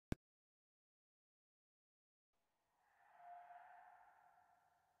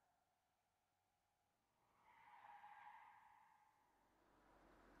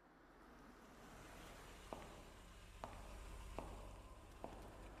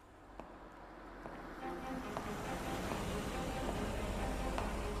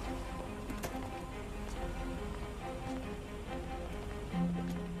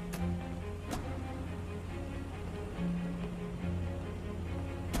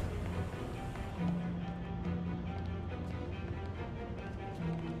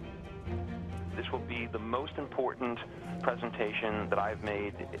will be the most important presentation that I've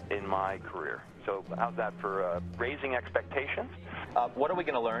made in my career. So how's that for raising expectations? What are we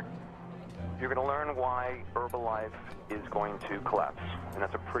going to learn? You're going to learn why Herbalife is going to collapse. And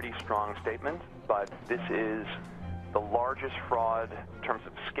that's a pretty strong statement, but this is the largest fraud in terms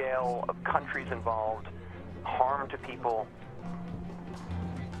of scale, of countries involved, harm to people.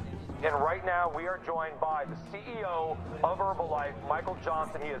 And right now, we are joined by the CEO of Herbalife, Michael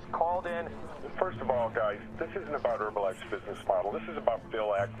Johnson. He has called in. First of all, guys, this isn't about Herbalife's business model. This is about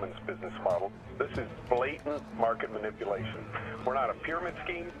Bill Ackman's business model. This is blatant market manipulation. We're not a pyramid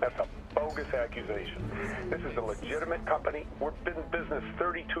scheme. That's a bogus accusation. This is a legitimate company. We've been in business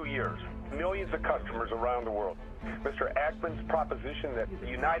 32 years. Millions of customers around the world. Mr. Ackman's proposition that the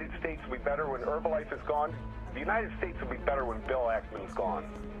United States will be better when Herbalife is gone, the United States will be better when Bill Ackman's gone.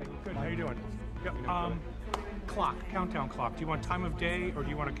 Good, how you doing? Yep. Clock, countdown clock. Do you want time of day or do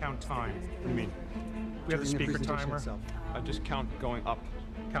you want to count time? What do you mean? We have the speaker timer. Just count going up.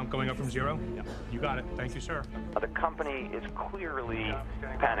 Count going up from 0? Yeah. You got it. Thank you, sir. The company is clearly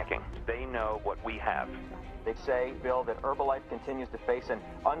panicking. They know what we have. They say, Bill, that Herbalife continues to face an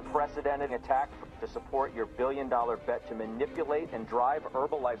unprecedented attack to support your billion-dollar bet to manipulate and drive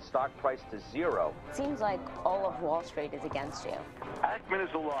Herbalife's stock price to 0. Seems like all of Wall Street is against you. Ackman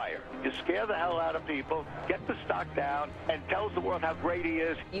is a liar. You scare the hell out of people, get the stock down, and tells the world how great he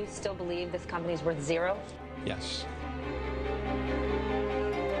is. You still believe this company's worth 0? Yes.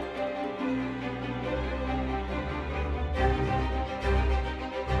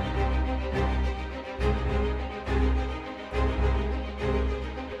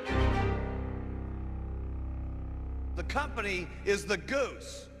 The company is the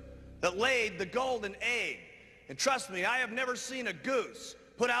goose that laid the golden egg. And trust me, I have never seen a goose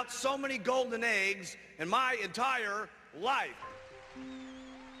put out so many golden eggs in my entire life.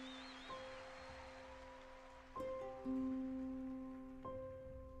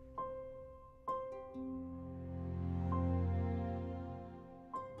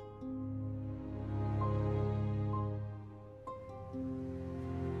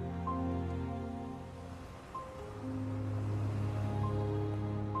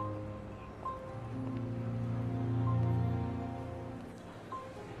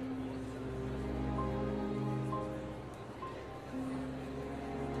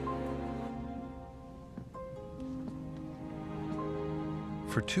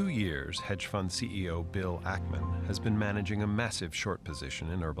 For 2 years, hedge fund CEO Bill Ackman has been managing a massive short position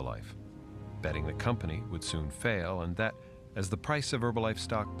in Herbalife, betting the company would soon fail and that, as the price of Herbalife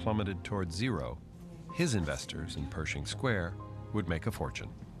stock plummeted towards 0, his investors in Pershing Square would make a fortune.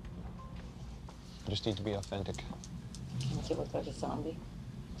 I just need to be authentic. Make you look like a zombie.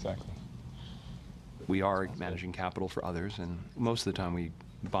 Exactly. We are managing capital for others, and most of the time we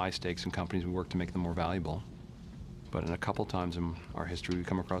buy stakes in companies, we work to make them more valuable. But in a couple times in our history, we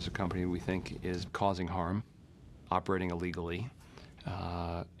come across a company we think is causing harm, operating illegally,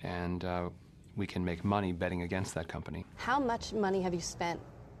 and we can make money betting against that company. How much money have you spent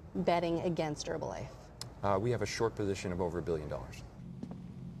betting against Herbalife? We have a short position of over $1 billion. So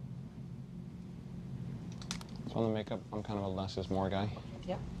on the makeup, I'm kind of a less is more guy?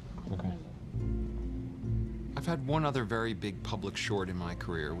 Yeah. Okay. I've had one other very big public short in my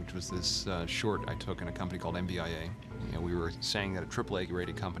career, which was this short I took in a company called MBIA. You know, we were saying that a AAA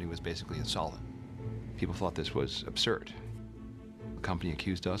rated company was basically insolvent. People thought this was absurd. The company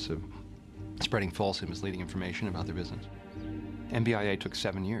accused us of spreading false and misleading information about their business. MBIA took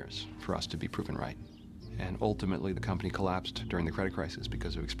 7 years for us to be proven right. And ultimately, the company collapsed during the credit crisis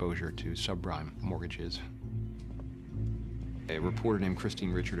because of exposure to subprime mortgages. A reporter named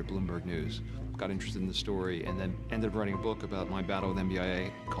Christine Richard at Bloomberg News got interested in the story and then ended up writing a book about my battle with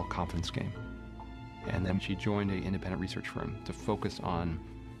MBIA called Confidence Game. And then she joined an independent research firm to focus on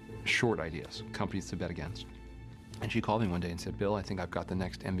short ideas, companies to bet against. And she called me one day and said, Bill, I think I've got the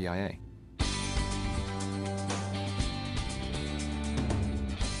next MBIA.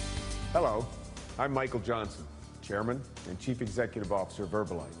 Hello, I'm Michael Johnson, Chairman and Chief Executive Officer of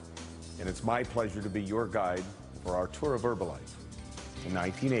Herbalife. And it's my pleasure to be your guide for our tour of Herbalife. In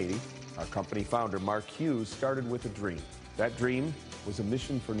 1980, our company founder, Mark Hughes, started with a dream. That dream was a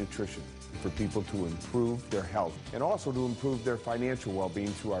mission for nutrition, for people to improve their health and also to improve their financial well-being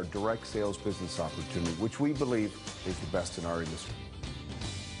through our direct sales business opportunity, which we believe is the best in our industry.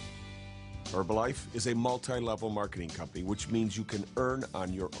 Herbalife is a multi-level marketing company, which means you can earn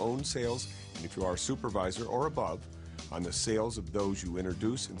on your own sales, and if you are a supervisor or above, on the sales of those you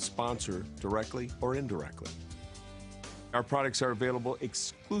introduce and sponsor directly or indirectly. Our products are available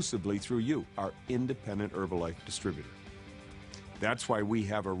exclusively through you, our independent Herbalife distributor. That's why we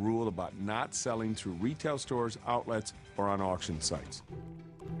have a rule about not selling through retail stores, outlets, or on auction sites.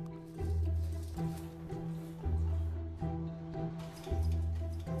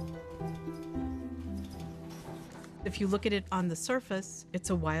 If you look at it on the surface, it's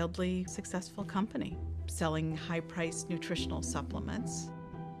a wildly successful company selling high-priced nutritional supplements.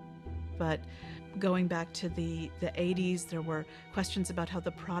 But going back to the 80s, there were questions about how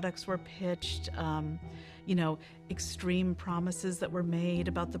the products were pitched, you know, extreme promises that were made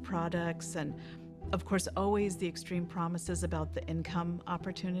about the products, and of course, always the extreme promises about the income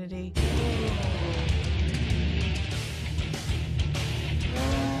opportunity.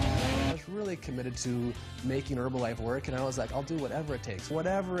 I was really committed to making Herbalife work, and I was like, I'll do whatever it takes.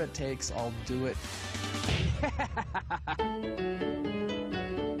 Whatever it takes, I'll do it.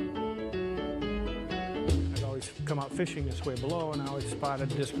 I'd always come out fishing this way below, and I always spotted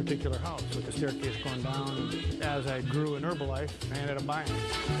this particular house with the staircase going down. And as I grew in Herbalife, I ended up buying it.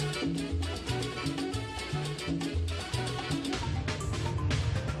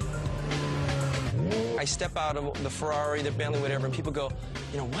 I step out of the Ferrari, the Bentley, whatever, and people go,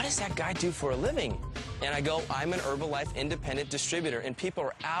 you know, what does that guy do for a living? And I go, I'm an Herbalife independent distributor, and people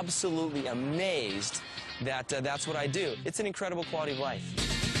are absolutely amazed that that's what I do. It's an incredible quality of life.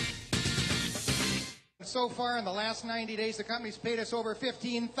 So far, in the last 90 days, the company's paid us over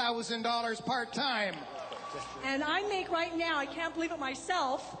 $15,000 part-time. And I make right now, I can't believe it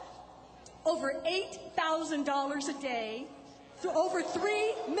myself, over $8,000 a day, to over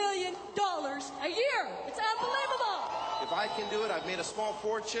 $3 million a year. It's unbelievable. If I can do it, I've made a small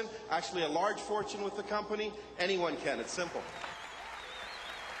fortune, actually a large fortune with the company. Anyone can. It's simple.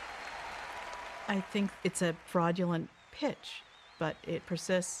 I think it's a fraudulent pitch, but it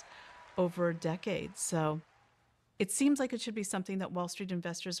persists over decades. So it seems like it should be something that Wall Street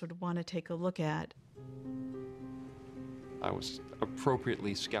investors would want to take a look at. I was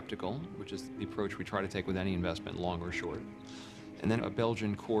appropriately skeptical, which is the approach we try to take with any investment, long or short. And then a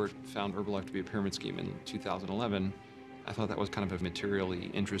Belgian court found Herbalife to be a pyramid scheme in 2011. I thought that was kind of a materially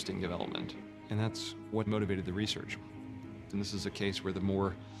interesting development. And that's what motivated the research. And this is a case where the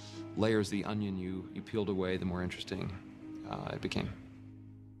more layers of the onion you peeled away, the more interesting it became.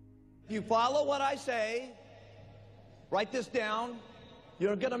 If you follow what I say, write this down,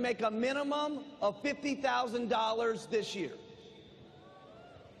 you're going to make a minimum of $50,000 this year.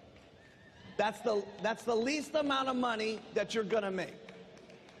 That's the least amount of money that you're going to make.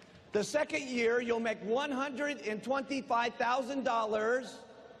 The second year, you'll make $125,000,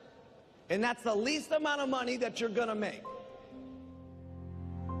 and that's the least amount of money that you're going to make.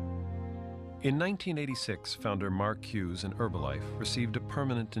 In 1986, founder Mark Hughes and Herbalife received a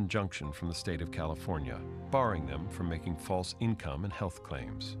permanent injunction from the state of California, barring them from making false income and health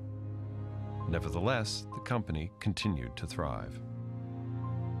claims. Nevertheless, the company continued to thrive.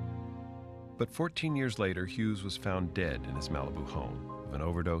 But 14 years later, Hughes was found dead in his Malibu home of an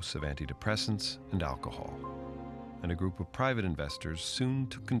overdose of antidepressants and alcohol. And a group of private investors soon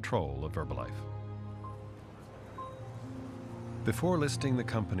took control of Herbalife. Before listing the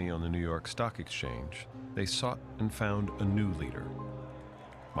company on the New York Stock Exchange, they sought and found a new leader,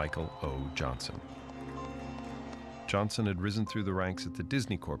 Michael O. Johnson. Johnson had risen through the ranks at the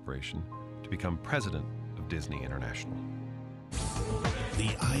Disney Corporation to become president of Disney International.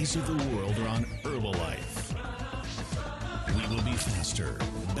 The eyes of the world are on Herbalife. We will be faster,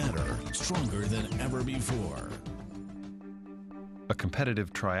 better, stronger than ever before. A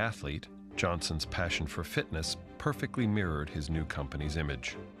competitive triathlete, Johnson's passion for fitness perfectly mirrored his new company's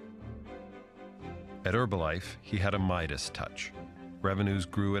image. At Herbalife, he had a Midas touch. Revenues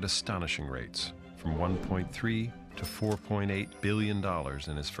grew at astonishing rates, from $1.3 to $4.8 billion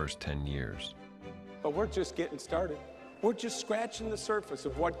in his first 10 years. But we're just getting started. We're just scratching the surface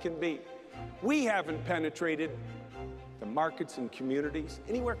of what can be. We haven't penetrated the markets and communities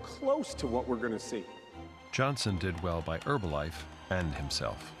anywhere close to what we're going to see. Johnson did well by Herbalife and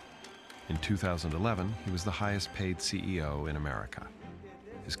himself. In 2011, he was the highest paid CEO in America.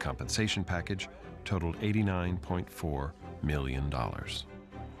 His compensation package totaled $89.4 million.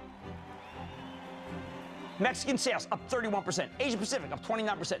 Mexican sales up 31%, Asia Pacific up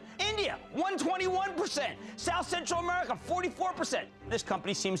 29%, India 121%, South Central America 44%. This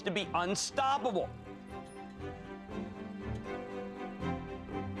company seems to be unstoppable.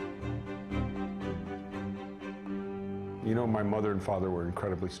 You know, my mother and father were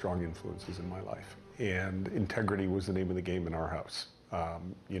incredibly strong influences in my life, and integrity was the name of the game in our house.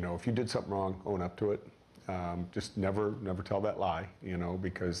 You know, if you did something wrong, own up to it. Just never tell that lie, you know,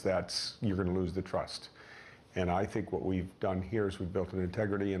 because you're going to lose the trust. And I think what we've done here is we've built an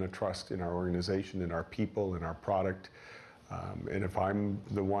integrity and a trust in our organization, in our people, in our product, And if I'm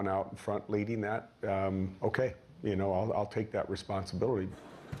the one out in front leading that, okay, you know, I'll take that responsibility.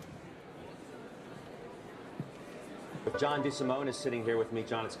 John DeSimone is sitting here with me.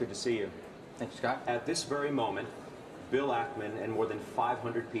 John, it's good to see you. Thanks, Scott. At this very moment, Bill Ackman and more than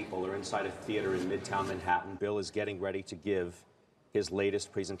 500 people are inside a theater in Midtown Manhattan. Bill is getting ready to give his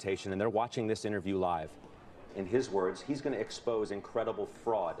latest presentation, and they're watching this interview live. In his words, he's going to expose incredible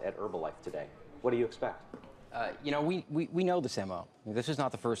fraud at Herbalife today. What do you expect? You know, we know this MO. This is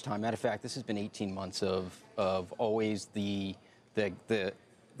not the first time. Matter of fact, this has been 18 months of always the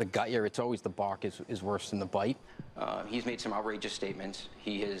gut here. It's always the bark is worse than the bite. He's made some outrageous statements.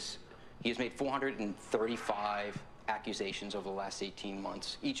 He has made 435 accusations over the last 18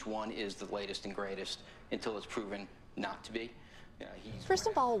 months. Each one is the latest and greatest until it's proven not to be. First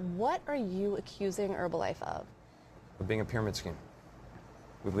of all, what are you accusing Herbalife of? Of being a pyramid scheme.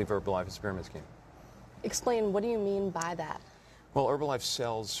 We believe Herbalife is a pyramid scheme. Explain, what do you mean by that? Well, Herbalife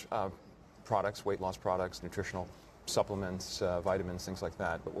sells products, weight loss products, nutritional supplements, vitamins, things like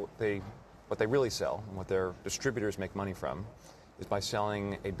that. But what they really sell, and what their distributors make money from, is by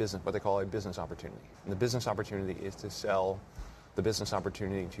selling a business, what they call a business opportunity. And the business opportunity is to sell the business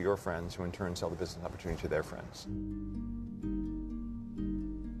opportunity to your friends, who in turn sell the business opportunity to their friends.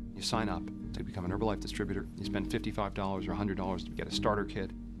 You sign up to become an Herbalife distributor. You spend $55 or $100 to get a starter kit.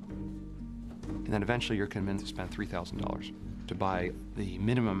 And then eventually you're convinced to spend $3,000 to buy the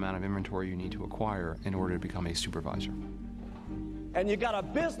minimum amount of inventory you need to acquire in order to become a supervisor. And you got a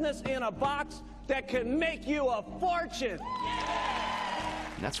business in a box that can make you a fortune.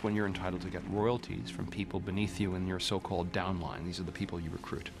 And that's when you're entitled to get royalties from people beneath you in your so-called downline. These are the people you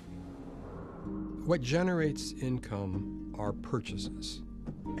recruit. What generates income are purchases.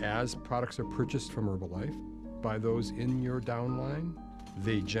 As products are purchased from Herbalife by those in your downline,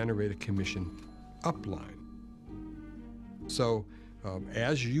 they generate a commission upline. So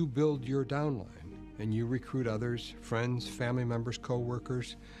as you build your downline and you recruit others, friends, family members,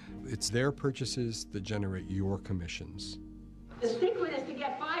 co-workers, it's their purchases that generate your commissions. The secret is to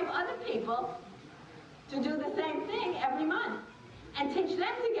get 5 other people to do the same thing every month and teach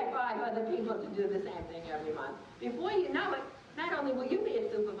them to get 5 other people to do the same thing every month. Before you know it, not only will you be a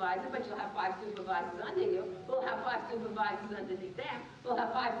supervisor, but you'll have 5 supervisors under you. We'll have 5 supervisors underneath them. We'll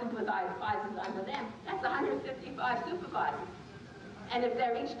have 5 supervisors under them. That's 155 supervisors. And if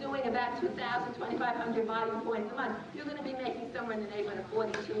they're each doing about 2,000, 2,500 volume points a month, you're going to be making somewhere in the neighborhood of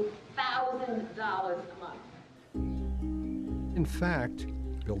 $42,000 a month. In fact,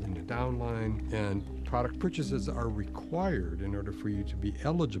 building a downline and product purchases are required in order for you to be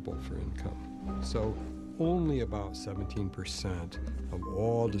eligible for income. So only about 17% of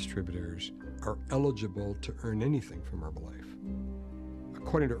all distributors are eligible to earn anything from Herbalife.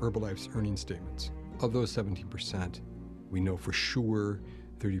 According to Herbalife's earnings statements, of those 17%, we know for sure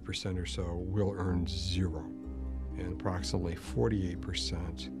 30% or so will earn zero, and approximately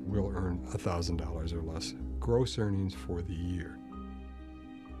 48% will earn $1,000 or less gross earnings for the year.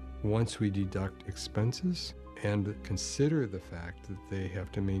 Once we deduct expenses and consider the fact that they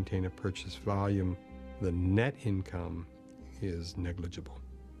have to maintain a purchase volume, the net income is negligible.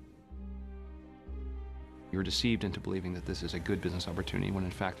 You're deceived into believing that this is a good business opportunity when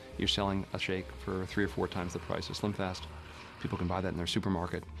in fact you're selling a shake for 3 or 4 times the price of Slim Fast. People can buy that in their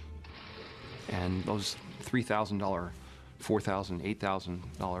supermarket. And those $3,000, $4,000,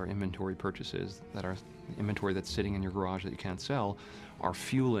 $8,000 inventory purchases that are inventory that's sitting in your garage that you can't sell are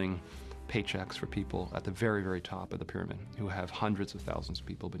fueling paychecks for people at the very, very top of the pyramid who have hundreds of thousands of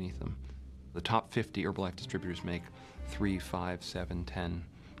people beneath them. The top 50 Herbalife distributors make $3, $5, $7,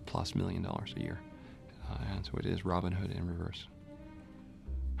 $10+ million a year. And so it is Robin Hood in reverse.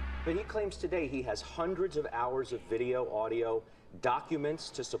 But he claims today he has hundreds of hours of video, audio, documents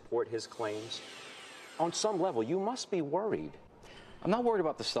to support his claims. On some level, you must be worried. I'm not worried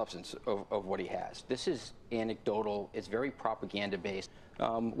about the substance of what he has. This is anecdotal. It's very propaganda-based.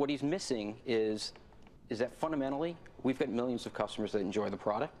 What he's missing is that fundamentally, we've got millions of customers that enjoy the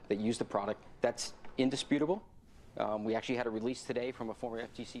product, that use the product. That's indisputable. We actually had a release today from a former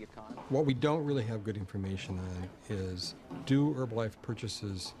FTC economist. What we don't really have good information on is, do Herbalife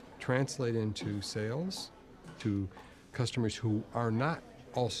purchases translate into sales to customers who are not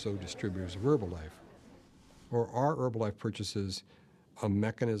also distributors of Herbalife? Or are Herbalife purchases a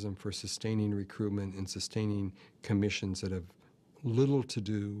mechanism for sustaining recruitment and sustaining commissions that have little to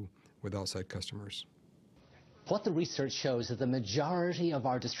do with outside customers? What the research shows is the majority of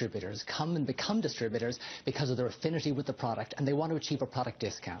our distributors come and become distributors because of their affinity with the product, and they want to achieve a product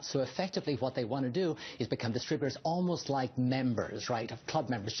discount. So effectively what they want to do is become distributors almost like members, right, of club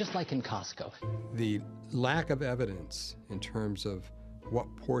members, just like in Costco. The lack of evidence in terms of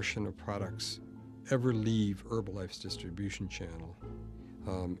what portion of products ever leave Herbalife's distribution channel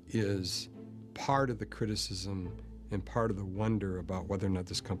is part of the criticism and part of the wonder about whether or not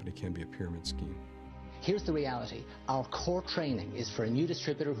this company can be a pyramid scheme. Here's the reality. Our core training is for a new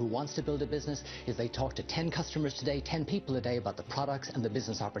distributor who wants to build a business is they talk to 10 customers today, 10 people a day about the products and the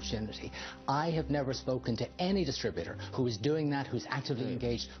business opportunity. I have never spoken to any distributor who is doing that, who's actively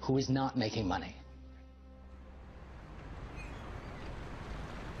engaged, who is not making money.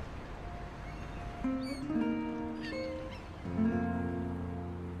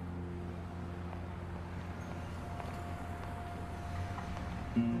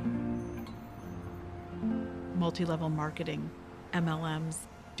 Multi-level marketing, MLMs,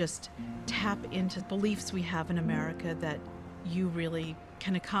 just tap into beliefs we have in America that you really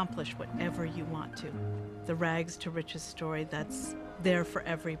can accomplish whatever you want to. The rags to riches story that's there for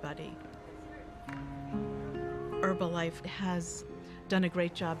everybody. Herbalife has done a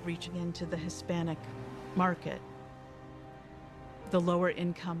great job reaching into the Hispanic market. The lower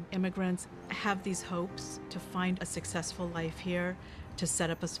income immigrants have these hopes to find a successful life here, to set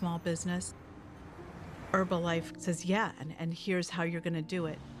up a small business. Herbalife says, yeah, and here's how you're going to do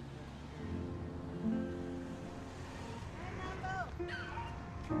it.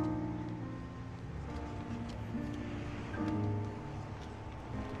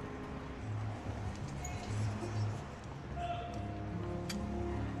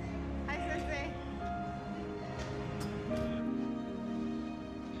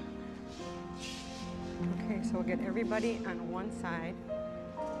 Okay, so we'll get everybody on one side.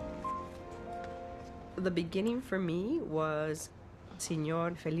 The beginning for me was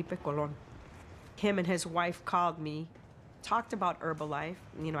Señor Felipe Colón. Him and his wife called me, talked about Herbalife.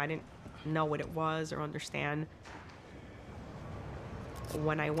 You know, I didn't know what it was or understand.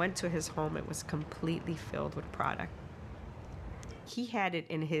 When I went to his home, it was completely filled with product. He had it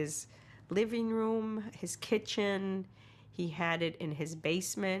in his living room, his kitchen. He had it in his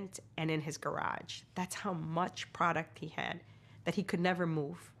basement and in his garage. That's how much product he had that he could never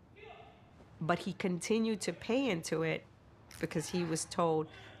move. But he continued to pay into it because he was told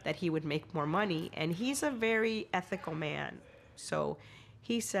that he would make more money. And he's a very ethical man. So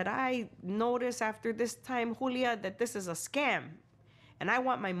he said, I noticed after this time, Julia, that this is a scam. And I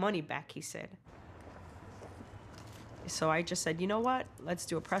want my money back, he said. So I just said, you know what? Let's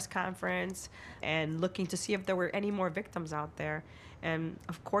do a press conference and looking to see if there were any more victims out there. And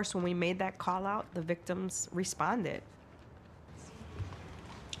of course, when we made that call out, the victims responded.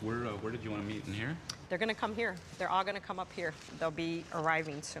 Where did you want to meet? In here? They're going to come here. They're all going to come up here. They'll be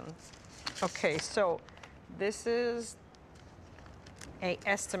arriving soon. Okay, so this is an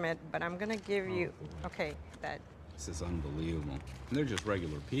estimate, but I'm going to give you, okay, that. This is unbelievable. And they're just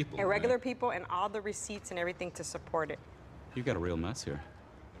regular people. And regular people and all the receipts and everything to support it. You've got a real mess here.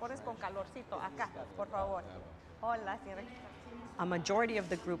 A majority of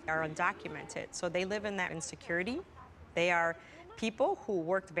the group are undocumented, so they live in that insecurity. They are people who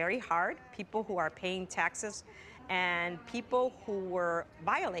worked very hard, people who are paying taxes, and people who were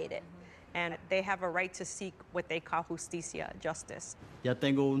violated. And they have a right to seek what they call justicia, justice. Ya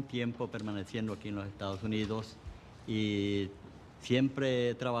tengo un tiempo permaneciendo aquí en los Estados Unidos y siempre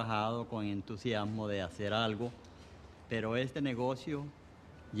he trabajado con entusiasmo de hacer algo, pero este negocio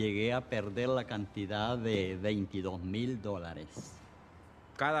llegué a perder la cantidad de $22,000.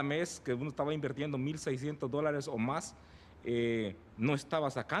 Cada mes que uno estaba invirtiendo $1,600 o más, no estaba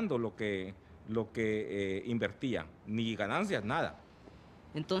sacando lo que invertía, ni ganancias, nada.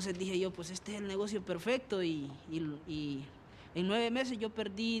 Entonces dije yo, pues este es el negocio perfecto y en 9 meses yo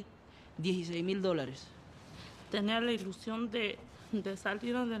perdí $16,000. Tenía la ilusión de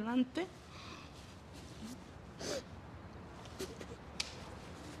salir adelante.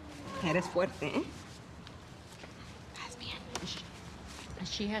 Eres fuerte, ¿eh?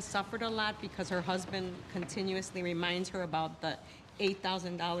 She has suffered a lot because her husband continuously reminds her about the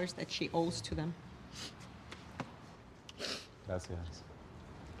 $8,000 that she owes to them. Gracias.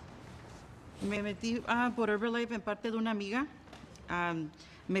 Me metí por Herbalife en parte de una amiga.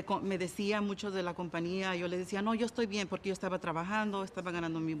 Me decía mucho de la compañía. Yo le decía, no, yo estoy bien porque yo estaba trabajando, estaba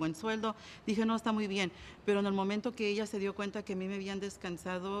ganando mi buen sueldo. Dije, no, está muy bien. Pero en el momento que ella se dio cuenta que a mí me habían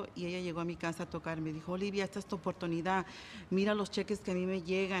descansado y ella llegó a mi casa a tocar, me dijo, Olivia, esta es tu oportunidad. Mira los cheques que a mí me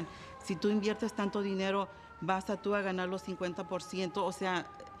llegan. Si tú inviertes tanto dinero, vas tú a ganar los 50%. O sea,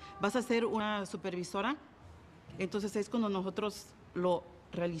 vas a ser una supervisora Entonces es cuando nosotros lo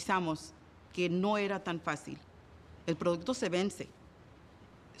realizamos, que no era tan fácil. El producto se vence.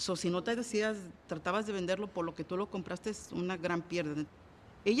 So, si no te decías, tratabas de venderlo por lo que tú lo compraste, es una gran pérdida.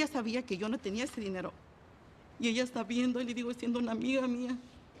 Ella sabía que yo no tenía ese dinero. Y ella está viendo, y le digo, siendo una amiga mía.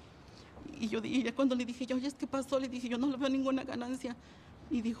 Y ya cuando le dije, oye, ¿qué pasó? Le dije, yo no le veo ninguna ganancia.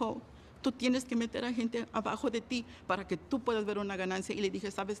 Y dijo, tú tienes que meter a gente abajo de ti para que tú puedas ver una ganancia. Y le dije,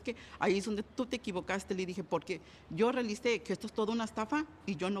 ¿sabes qué? Ahí es donde tú te equivocaste. Le dije, porque yo realicé que esto es toda una estafa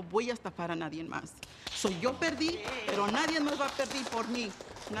y yo no voy a estafar a nadie más. Yo perdí, pero nadie más va a perder por mí.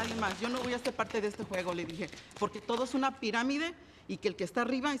 Nadie más. Yo no voy a ser parte de este juego, le dije. Porque todo es una pirámide y que el que está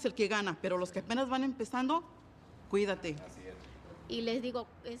arriba es el que gana. Pero los que apenas van empezando, cuídate. Y les digo,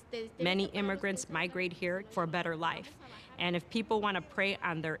 Many immigrants migrate here for a better life. And if people want to prey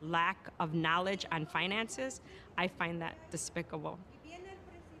on their lack of knowledge on finances, I find that despicable.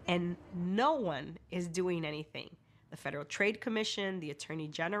 And no one is doing anything. The Federal Trade Commission, the Attorney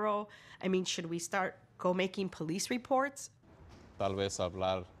General. I mean, should we start making police reports? Tal vez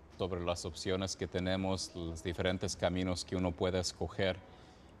hablar sobre las opciones que tenemos, los diferentes caminos que uno puede escoger.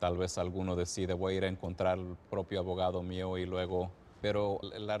 Tal vez alguno decide, voy a ir a encontrar el propio abogado mío y luego... Pero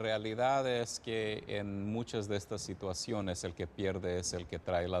la realidad es que en muchas de estas situaciones el que pierde es el que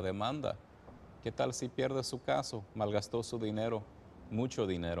trae la demanda. ¿Qué tal si pierde su caso? Malgastó su dinero, mucho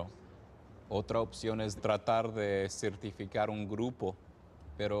dinero. Otra opción es tratar de certificar un grupo,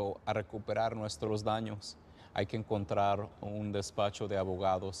 pero a recuperar nuestros daños. Hay que encontrar un despacho de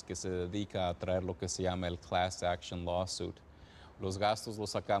abogados que se dedica a traer lo que se llama el Class Action Lawsuit. Los gastos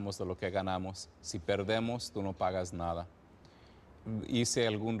los sacamos de lo que ganamos. Si perdemos, tú no pagas nada. Hice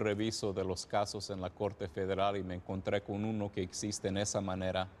algún reviso de los casos en la Corte Federal y me encontré con uno que existe en esa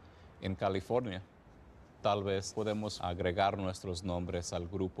manera en California. Tal vez podemos agregar nuestros nombres al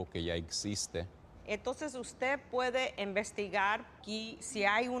grupo que ya existe. Entonces usted puede investigar si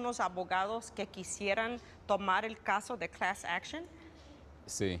hay unos abogados que quisieran tomar el caso de class action.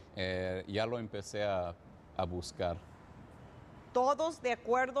 Sí, ya lo empecé a buscar. Todos de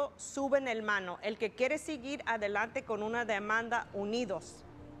acuerdo, suben el mano. El que quiere seguir adelante con una demanda, unidos.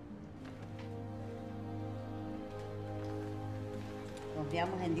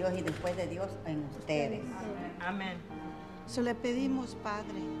 Confiamos en Dios y después de Dios en ustedes. Amén. Le pedimos,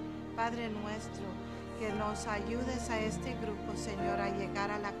 Padre nuestro, que nos ayudes a este grupo, Señor, a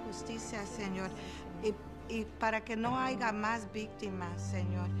llegar a la justicia, Señor, y para que no haya más víctimas,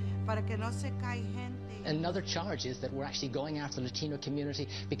 Señor, para que no se caiga gente. Another charge is that we're actually going after the Latino community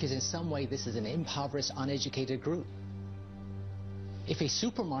because in some way this is an impoverished, uneducated group. If a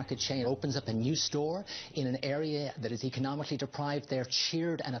supermarket chain opens up a new store in an area that is economically deprived, they're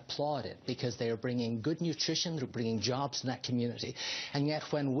cheered and applauded because they are bringing good nutrition, they're bringing jobs to that community. And yet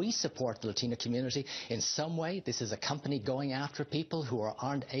when we support the Latino community, in some way this is a company going after people who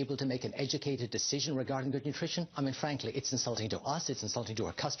aren't able to make an educated decision regarding good nutrition. I mean, frankly, it's insulting to us, it's insulting to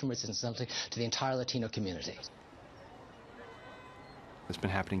our customers, it's insulting to the entire Latino community. It's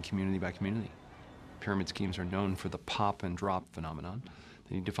been happening community by community. Pyramid schemes are known for the pop and drop phenomenon.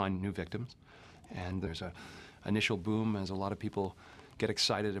 They need to find new victims. And there's an initial boom as a lot of people get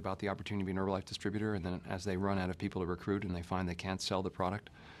excited about the opportunity to be an Herbalife distributor, and then as they run out of people to recruit and they find they can't sell the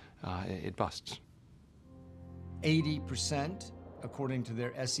product, it busts. 80%, according to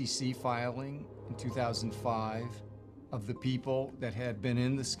their SEC filing in 2005, of the people that had been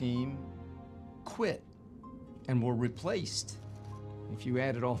in the scheme quit and were replaced. If you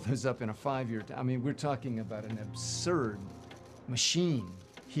added all those up in a 5-year time, I mean, we're talking about an absurd machine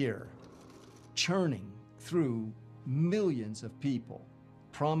here, churning through millions of people,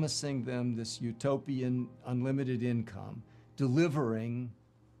 promising them this utopian unlimited income, delivering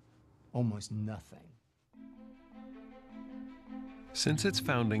almost nothing. Since its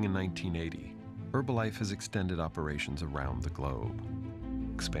founding in 1980, Herbalife has extended operations around the globe,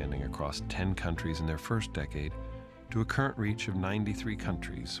 expanding across 10 countries in their first decade to a current reach of 93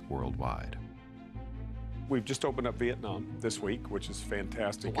 countries worldwide. We've just opened up Vietnam this week, which is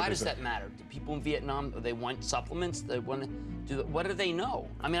fantastic. So why does that matter? Do people in Vietnam, they want supplements? They want to do, what do they know?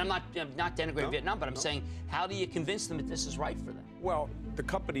 I mean, I'm not denigrating Vietnam, but I'm saying, how do you convince them that this is right for them? Well, the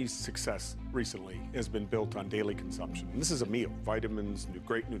company's success recently has been built on daily consumption. And this is a meal, vitamins,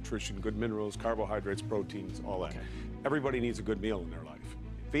 great nutrition, good minerals, carbohydrates, proteins, all that. Okay. Everybody needs a good meal in their life.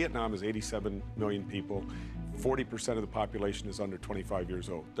 Vietnam is 87 million people. 40% of the population is under 25 years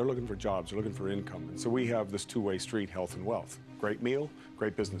old. They're looking for jobs, they're looking for income. And so we have this two-way street, health and wealth. Great meal,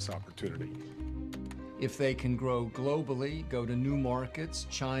 great business opportunity. If they can grow globally, go to new markets,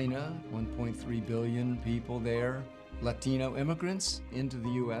 China, 1.3 billion people there, Latino immigrants into the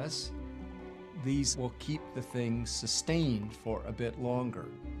U.S., these will keep the thing sustained for a bit longer.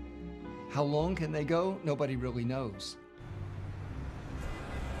 How long can they go? Nobody really knows.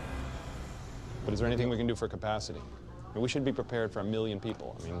 But is there anything we can do for capacity? I mean, we should be prepared for 1 million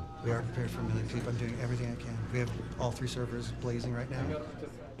people. I mean, we are prepared for 1 million people. I'm doing everything I can. We have all 3 servers blazing right now.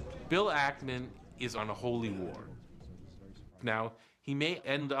 Bill Ackman is on a holy war. Now, he may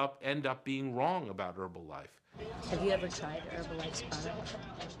end up being wrong about Herbalife. Have you ever tried Herbalife's product?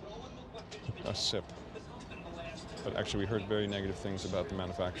 A sip. But actually, we heard very negative things about the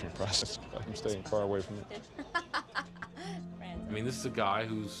manufacturing process. I'm staying far away from it. I mean, this is a guy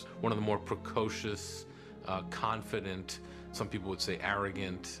who's one of the more precocious, confident, some people would say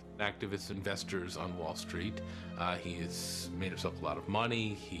arrogant, activist investors on Wall Street. He has made himself a lot of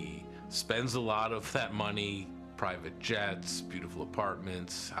money. He spends a lot of that money, private jets, beautiful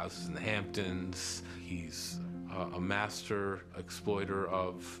apartments, houses in the Hamptons. He's a master exploiter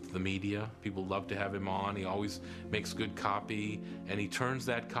of the media. People love to have him on. He always makes good copy, and he turns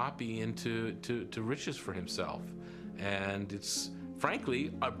that copy into riches for himself. And it's,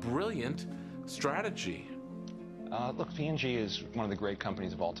 frankly, a brilliant strategy. Look, P&G is one of the great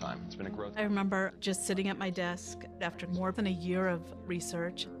companies of all time. It's been a growth. I remember just sitting at my desk after more than a year of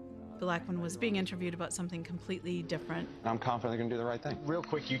research. Bill Ackman was being interviewed about something completely different. I'm confident they're going to do the right thing. Real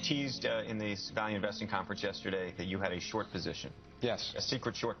quick, you teased in the Value Investing Conference yesterday that you had a short position. Yes. A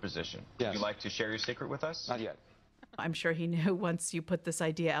secret short position. Yes. Would you like to share your secret with us? Not yet. I'm sure he knew once you put this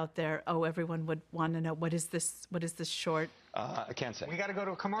idea out there, oh, everyone would want to know, what is this short? I can't say. We got to go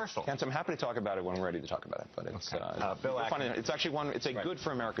to a commercial. Can't say. I'm happy to talk about it when we're ready to talk about it. But it's, okay. Bill Ackman. It's actually it's a good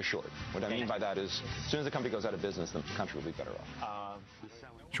for America short. What I mean by that is, as soon as the company goes out of business, the country will be better off.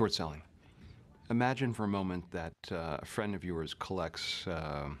 Short selling. Imagine for a moment that a friend of yours collects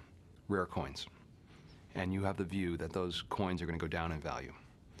rare coins, and you have the view that those coins are going to go down in value.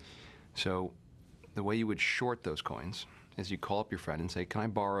 So the way you would short those coins is you call up your friend and say, can I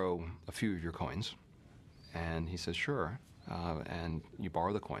borrow a few of your coins? And he says, sure. And you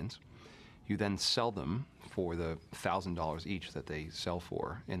borrow the coins. You then sell them for the $1,000 each that they sell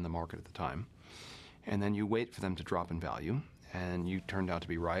for in the market at the time. And then you wait for them to drop in value. And you turned out to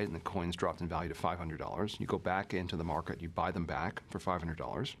be right, and the coins dropped in value to $500. You go back into the market, you buy them back for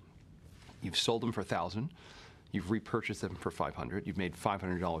 $500. You've sold them for $1,000. You've repurchased them for $500. You've made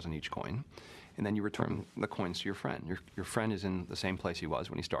 $500 on each coin. And then you return the coins to your friend. Your friend is in the same place he was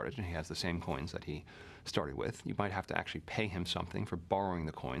when he started, and he has the same coins that he started with. You might have to actually pay him something for borrowing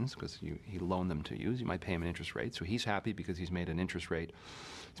the coins because he loaned them to you. You might pay him an interest rate. So he's happy because he's made an interest rate.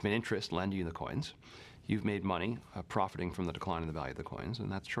 He's made interest lending you the coins. You've made money profiting from the decline in the value of the coins,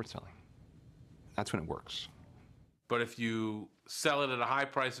 and that's short selling. That's when it works. But if you sell it at a high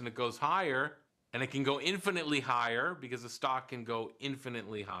price and it goes higher, and it can go infinitely higher because the stock can go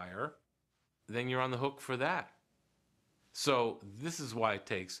infinitely higher, then you're on the hook for that. So this is why it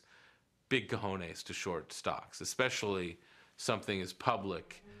takes big cojones to short stocks, especially something as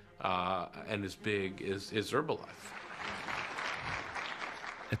public and as big as Herbalife.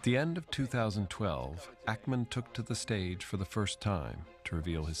 At the end of 2012, Ackman took to the stage for the first time to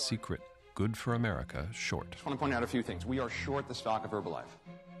reveal his secret, good for America short. I just want to point out a few things. We are short the stock of Herbalife.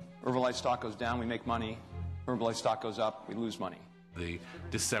 Herbalife stock goes down, we make money. Herbalife stock goes up, we lose money. The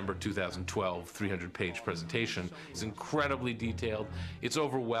December 2012 300-page presentation is incredibly detailed. It's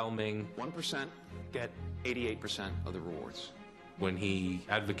overwhelming. 1% get 88% of the rewards. When he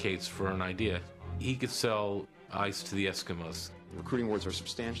advocates for an idea, he could sell ice to the Eskimos. Recruiting rewards are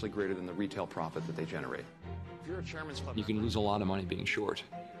substantially greater than the retail profit that they generate. If you're a chairman's club, you can lose a lot of money being short.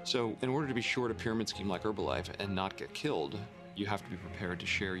 So in order to be short a pyramid scheme like Herbalife and not get killed, you have to be prepared to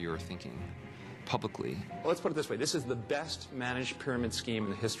share your thinking publicly. Well, let's put it this way. This is the best managed pyramid scheme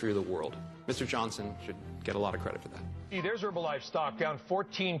in the history of the world. Mr. Johnson should get a lot of credit for that. There's Herbalife stock down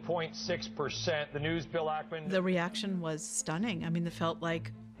 14.6%. The news, Bill Ackman. The reaction was stunning. I mean, it felt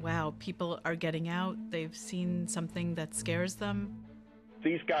like, wow, people are getting out. They've seen something that scares them.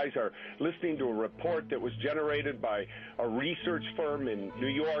 These guys are listening to a report that was generated by a research firm in New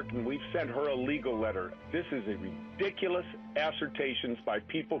York, and we've sent her a legal letter. This is a ridiculous assertions by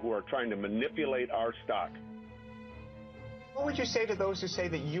people who are trying to manipulate our stock. What would you say to those who say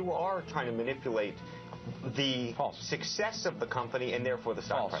that you are trying to manipulate the success of the company and therefore the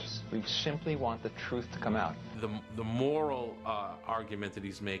stock price? We simply want the truth to come out. The moral argument that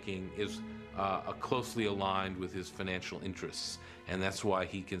he's making is closely aligned with his financial interests, and that's why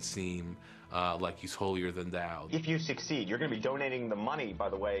he can seem like he's holier than thou. If you succeed, you're going to be donating the money, by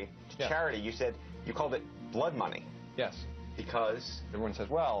the way, to charity. You said you called it blood money. Yes. Because everyone says,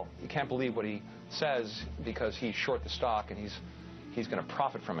 well, you can't believe what he says because he's short the stock and he's he's going to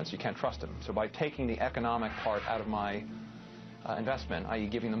profit from it, so you can't trust him. So by taking the economic part out of my investment, i.e.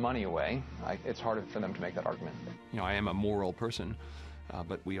 giving the money away, it's harder for them to make that argument. You know, I am a moral person,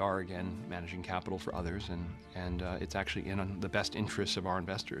 but we are, again, managing capital for others, and it's actually in the best interests of our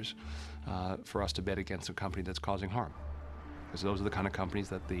investors for us to bet against a company that's causing harm. Because those are the kind of companies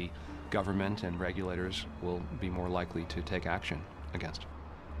that the government and regulators will be more likely to take action against.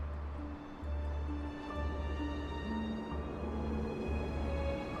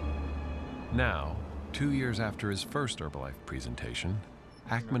 Now, 2 years after his first Herbalife presentation,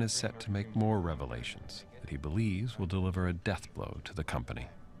 Ackman is set to make more revelations that he believes will deliver a death blow to the company.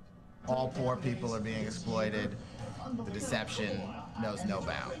 All poor people are being exploited. The deception knows no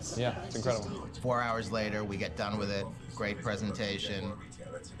bounds. Yeah, it's incredible. 4 hours later, we get done with it. Great presentation.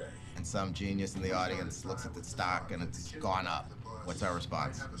 And some genius in the audience looks at the stock and it's gone up. What's our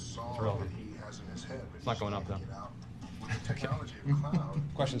response? It's irrelevant. It's not going up, though. Okay.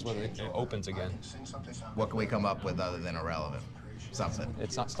 Question is whether it opens again. What can we come up with other than irrelevant? Something.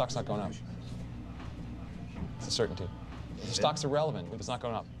 It's not, stock's not going up. It's a certainty. The stock's irrelevant if it's not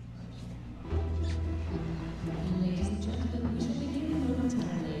going up. Ladies and gentlemen, we shall begin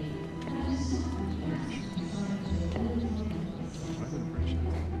momentarily.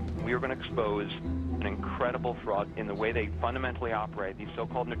 We are going to expose an incredible fraud in the way they fundamentally operate, these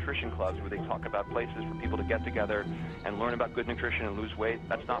so-called nutrition clubs where they talk about places for people to get together and learn about good nutrition and lose weight.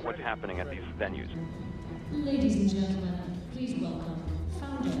 That's not what's happening at these venues. Ladies and gentlemen, please welcome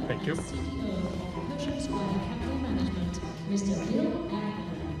founder and CEO of Gunpowder Sky Capital Management, Mr. Bill Ackman.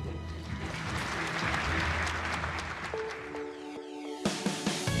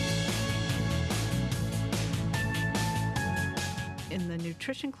 In the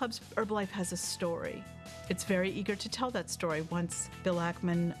nutrition clubs, Herbalife has a story. It's very eager to tell that story once Bill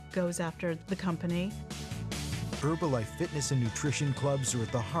Ackman goes after the company. Herbalife fitness and nutrition clubs are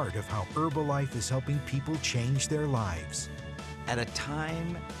at the heart of how Herbalife is helping people change their lives. At a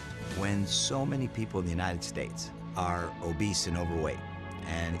time when so many people in the United States are obese and overweight,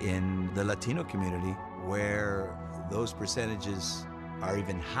 and in the Latino community where those percentages are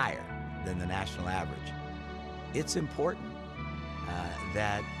even higher than the national average, it's important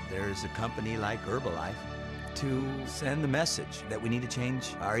that there's a company like Herbalife to send the message that we need to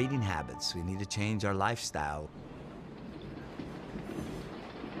change our eating habits, we need to change our lifestyle.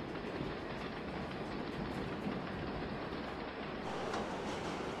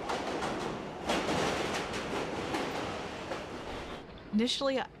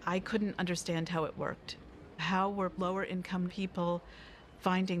 Initially, I couldn't understand how it worked. How were lower income people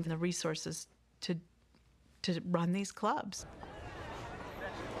finding the resources to run these clubs?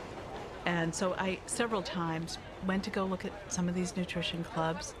 And so I, several times, went to go look at some of these nutrition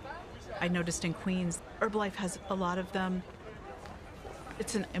clubs. I noticed in Queens, Herbalife has a lot of them.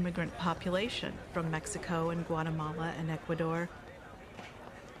 It's an immigrant population from Mexico and Guatemala and Ecuador.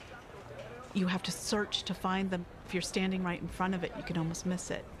 You have to search to find them. If you're standing right in front of it, you can almost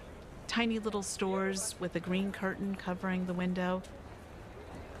miss it. Tiny little stores with a green curtain covering the window.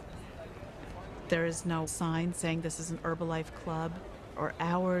 There is no sign saying this is an Herbalife club or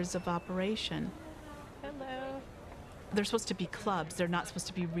hours of operation. Hello. They're supposed to be clubs. They're not supposed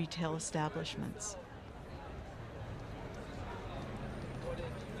to be retail establishments.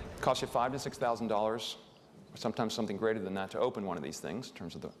 It costs you $5,000 to $6,000, or sometimes something greater than that, to open one of these things in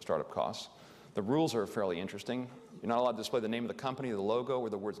terms of the startup costs. The rules are fairly interesting. You're not allowed to display the name of the company, the logo, or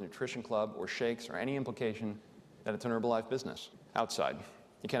the words nutrition club or shakes, or any implication that it's an Herbalife business outside.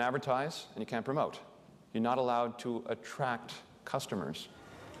 You can't advertise and you can't promote. You're not allowed to attract customers.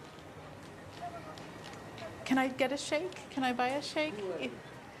 Can I get a shake? Can I buy a shake?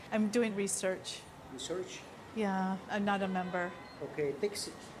 I'm doing research. Research? Yeah, I'm not a member. Okay, fix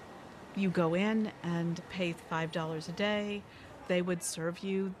it. You go in and pay $5 a day. They would serve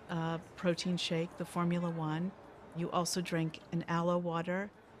you a protein shake, the Formula One. You also drink an aloe water,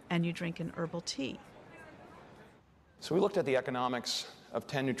 and you drink an herbal tea. So we looked at the economics of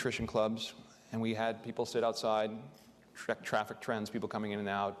 10 nutrition clubs, and we had people sit outside, traffic trends, people coming in and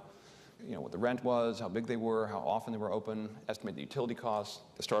out, you know, what the rent was, how big they were, how often they were open, estimate the utility costs,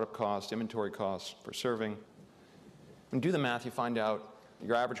 the startup costs, inventory costs for serving. When you do the math, you find out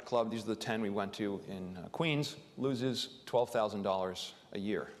your average club, these are the 10 we went to in Queens, loses $12,000 a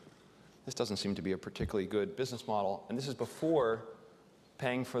year. This doesn't seem to be a particularly good business model, and this is before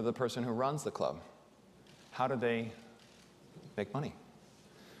paying for the person who runs the club. How do they make money?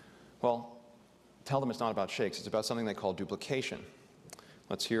 Well, tell them it's not about shakes, it's about something they call duplication.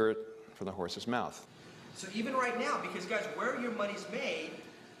 Let's hear it from the horse's mouth. So even right now, because guys, where your money's made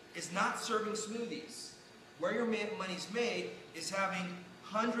is not serving smoothies. Where your money's made is having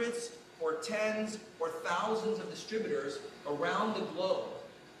hundreds or tens or thousands of distributors around the globe.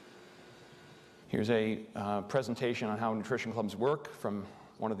 Here's a presentation on how nutrition clubs work from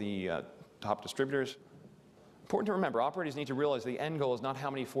one of the top distributors. Important to remember, operators need to realize the end goal is not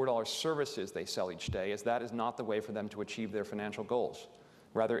how many $4 services they sell each day, as that is not the way for them to achieve their financial goals.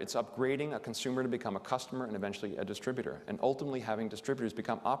 Rather, it's upgrading a consumer to become a customer and eventually a distributor, and ultimately having distributors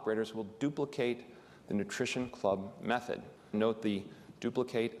become operators who will duplicate the nutrition club method. Note the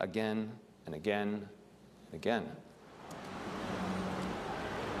duplicate again and again and again.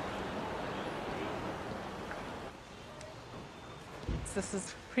 This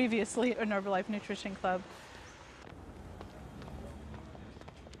is previously an Herbalife Nutrition Club.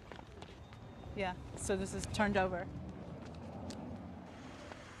 Yeah, so this is turned over.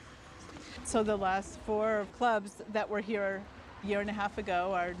 So the last 4 clubs that were here a year and a half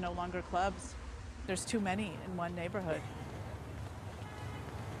ago are no longer clubs. There's too many in one neighborhood.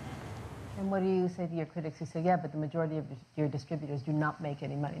 And what do you say to your critics who say, yeah, but the majority of your distributors do not make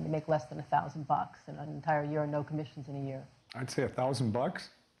any money. They make less than $1,000 in an entire year and no commissions in a year. I'd say $1,000,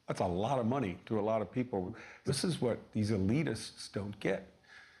 that's a lot of money to a lot of people. This is what these elitists don't get,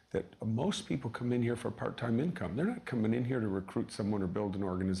 that most people come in here for part-time income. They're not coming in here to recruit someone or build an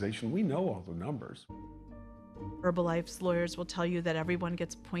organization. We know all the numbers. Herbalife's lawyers will tell you that everyone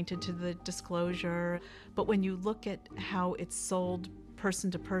gets pointed to the disclosure, but when you look at how it's sold person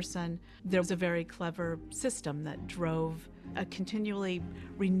to person, there's a very clever system that drove a continually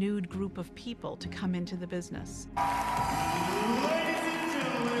renewed group of people to come into the business. Ladies and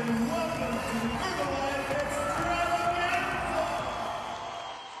gentlemen, welcome to Herbalife Extravaganza!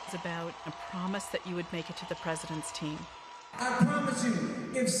 It's about a promise that you would make it to the president's team. I promise you,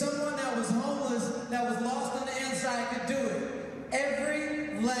 if someone that was homeless, that was lost on the inside could do it,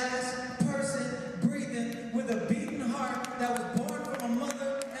 every last person breathing with a beating heart that was born from a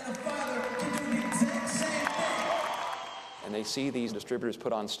mother and a father can do the exact same thing. And they see these distributors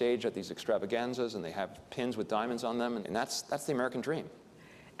put on stage at these extravaganzas, and they have pins with diamonds on them, and that's the American dream.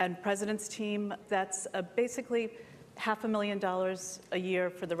 And president's team, that's basically $500,000 a year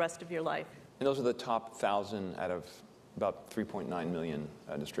for the rest of your life. And those are the top 1,000 out of about 3.9 million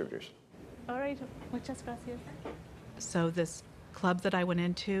distributors. All right, muchas gracias. So this club that I went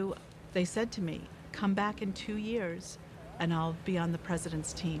into, they said to me, come back in 2 years and I'll be on the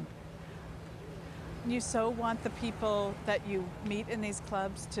president's team. You so want the people that you meet in these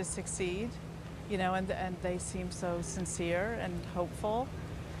clubs to succeed, you know, and they seem so sincere and hopeful.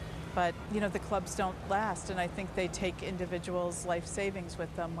 But, you know, the clubs don't last, and I think they take individuals' life savings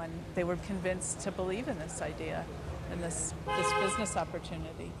with them when they were convinced to believe in this idea and this business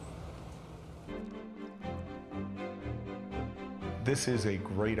opportunity. This is a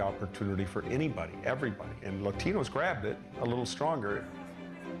great opportunity for anybody, everybody, and Latinos grabbed it a little stronger.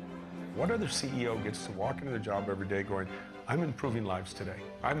 What other CEO gets to walk into their job every day going, I'm improving lives today.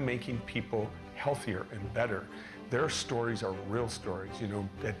 I'm making people healthier and better. Their stories are real stories. You know,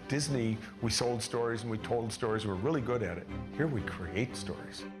 at Disney, we sold stories and we told stories. We're really good at it. Here we create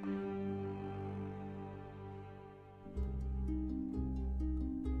stories.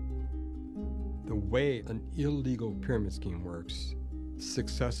 The way an illegal pyramid scheme works,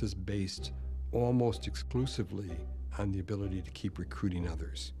 success is based almost exclusively on the ability to keep recruiting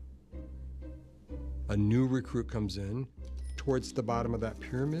others. A new recruit comes in towards the bottom of that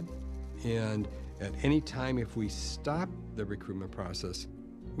pyramid, and at any time if we stop the recruitment process,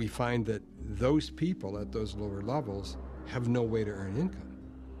 we find that those people at those lower levels have no way to earn income.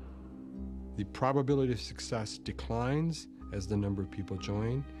 The probability of success declines as the number of people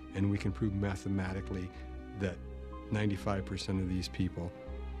join, and we can prove mathematically that 95% of these people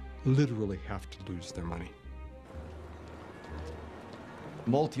literally have to lose their money.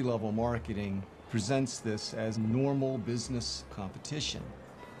 Multi-level marketing presents this as normal business competition.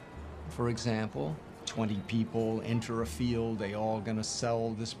 For example, 20 people enter a field, they all gonna sell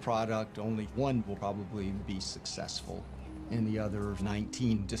this product, only one will probably be successful, and the other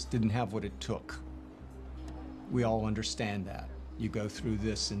 19 just didn't have what it took. We all understand that. You go through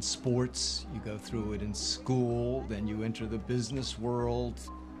this in sports, you go through it in school, then you enter the business world.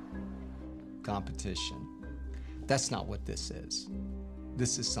 Competition. That's not what this is.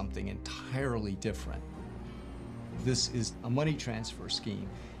 This is something entirely different. This is a money transfer scheme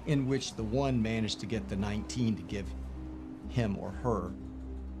in which the one managed to get the 19 to give him or her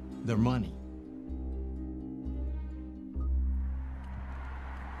their money.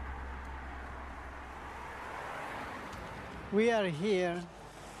 We are here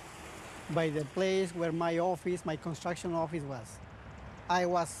by the place where my office, my construction office was. I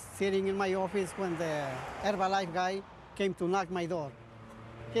was sitting in my office when the Herbalife guy came to knock my door.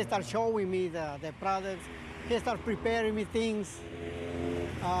 He started showing me the products. He started preparing me things,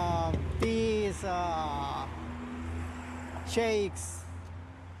 teas, shakes.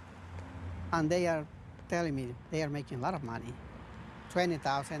 And they are telling me they are making a lot of money,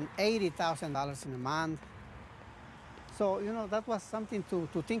 $20,000, $80,000 in a month. So, you know, that was something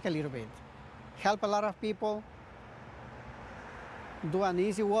to think a little bit. Help a lot of people, do an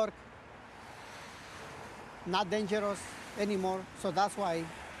easy work, not dangerous anymore. So that's why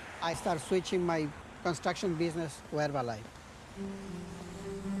I started switching my construction business to Herbalife.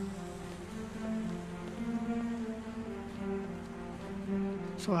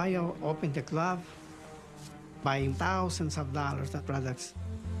 So I opened the club, buying thousands of dollars of products.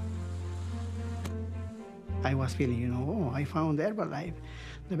 I was feeling, you know, oh, I found Herbalife,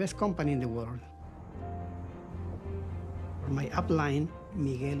 the best company in the world. My upline,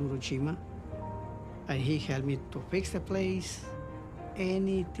 Miguel Uruchima, and he helped me to fix the place,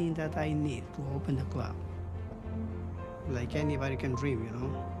 anything that I need to open the club. Like anybody can dream, you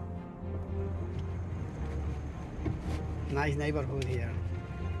know. Nice neighborhood here.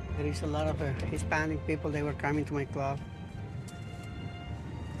 There is a lot of Hispanic people, they were coming to my club.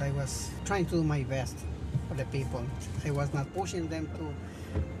 I was trying to do my best for the people. I was not pushing them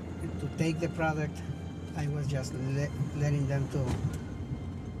to take the product. I was just letting them to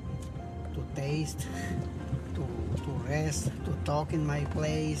taste, to rest, to talk in my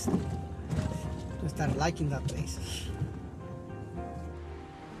place, to start liking that place.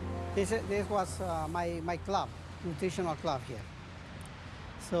 This was my club, nutritional club here.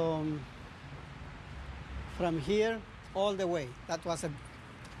 So from here all the way, that was a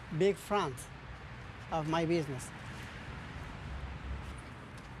big front of my business.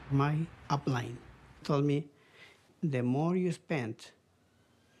 My upline told me, the more you spend,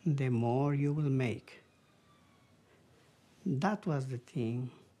 the more you will make. That was the thing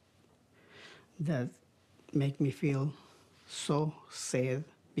that made me feel so sad,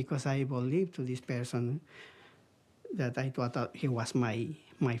 because I believed to this person that I thought he was my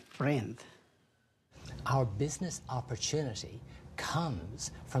friend. Our business opportunity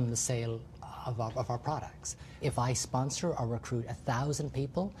comes from the sale of our products. If I sponsor or recruit 1,000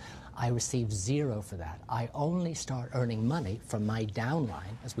 people, I receive zero for that. I only start earning money from my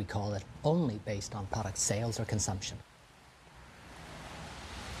downline, as we call it, only based on product sales or consumption.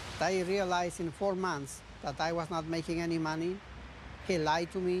 I realized in 4 months that I was not making any money. He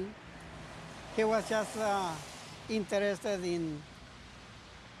lied to me. He was just interested in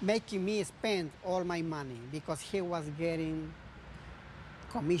making me spend all my money because he was getting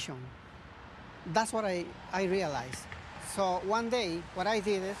commission. That's what I realized. So one day, what I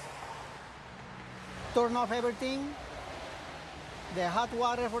did is turn off everything, the hot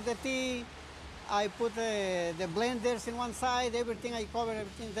water for the tea, I put the blenders in one side, everything, I covered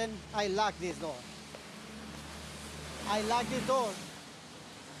everything, then I locked this door. I locked this door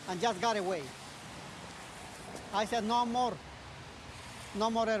and just got away. I said, no more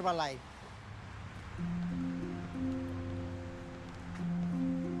Herbalife.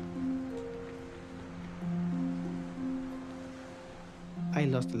 I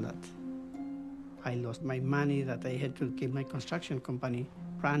lost a lot. I lost my money that I had to keep my construction company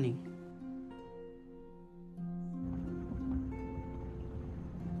running.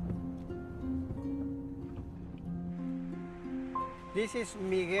 This is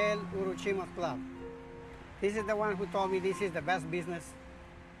Miguel Uruchima's club. This is the one who told me this is the best business.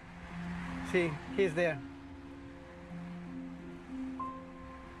 See, he's there.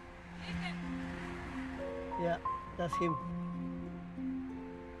 Yeah, that's him.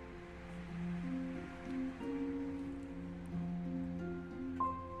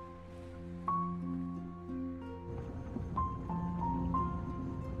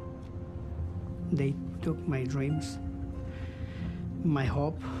 They took my dreams, my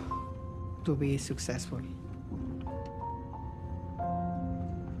hope to be successful.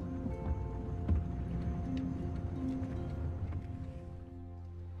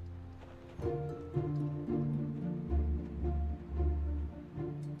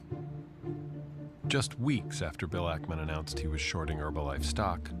 Just weeks after Bill Ackman announced he was shorting Herbalife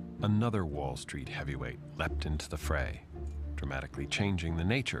stock, another Wall Street heavyweight leapt into the fray, dramatically changing the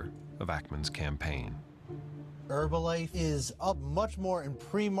nature of Ackman's campaign. Herbalife is up much more in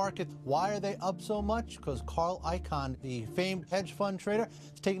pre-market. Why are they up so much? Because Carl Icahn, the famed hedge fund trader,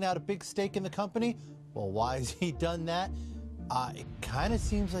 has taken out a big stake in the company. Well, why has he done that? It kind of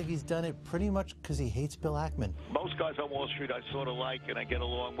seems like he's done it pretty much because he hates Bill Ackman. Most guys on Wall Street I sort of like and I get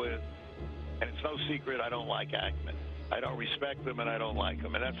along with, and it's no secret I don't like Ackman. I don't respect them and I don't like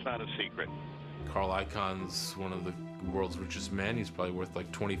them, and that's not a secret. Carl Icahn's one of the world's richest men. He's probably worth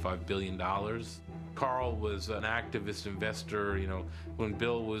like $25 billion. Carl was an activist investor, you know, when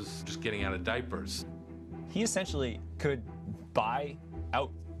Bill was just getting out of diapers. He essentially could buy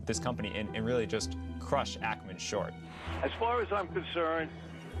out this company and really just crush Ackman short. As far as I'm concerned,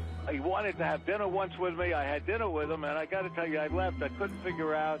 he wanted to have dinner once with me. I had dinner with him, and I got to tell you, I left. I couldn't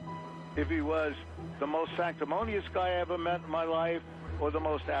figure out if he was the most sanctimonious guy I ever met in my life or the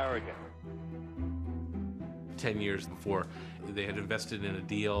most arrogant. 10 years before they had invested in a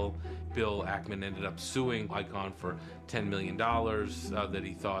deal, Bill Ackman ended up suing Icahn for $10 million that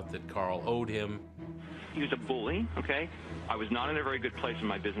he thought that Carl owed him. He was a bully, okay? I was not in a very good place in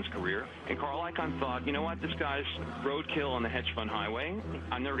my business career. And Carl Icahn thought, you know what, this guy's roadkill on the hedge fund highway.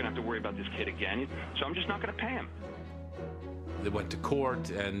 I'm never going to have to worry about this kid again, so I'm just not going to pay him. They went to court,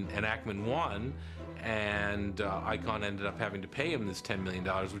 and Ackman won, and Icahn ended up having to pay him this $10 million,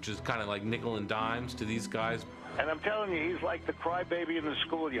 which is kind of like nickel and dimes to these guys. And I'm telling you, he's like the crybaby in the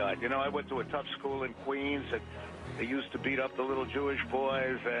schoolyard. You know, I went to a tough school in Queens, and they used to beat up the little Jewish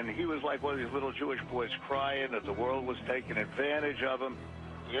boys, and he was like one of these little Jewish boys crying that the world was taking advantage of him.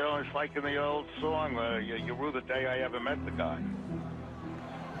 You know, it's like in the old song, you rue the day I ever met the guy.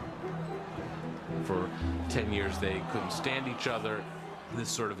 For 10 years, they couldn't stand each other. This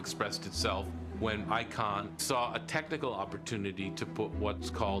sort of expressed itself when Icahn saw a technical opportunity to put what's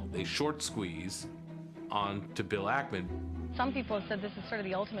called a short squeeze on to Bill Ackman. Some people have said this is sort of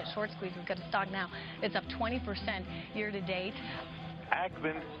the ultimate short squeeze. We've got a stock now. It's up 20% year to date.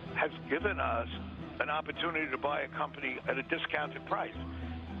 Ackman has given us an opportunity to buy a company at a discounted price.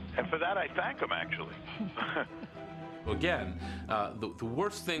 And for that, I thank him, actually. Again, the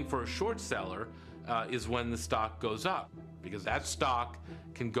worst thing for a short seller is when the stock goes up, because that stock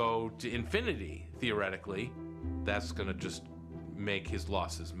can go to infinity, theoretically. That's going to just make his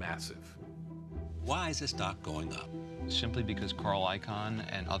losses massive. Why is the stock going up? Simply because Carl Icahn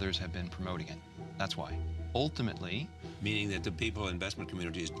and others have been promoting it. That's why. Ultimately... Meaning that the people investment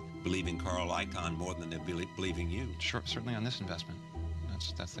communities believe in Carl Icahn more than they believe in you. Sure, certainly on this investment.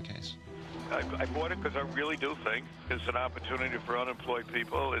 That's the case. I bought it because I really do think it's an opportunity for unemployed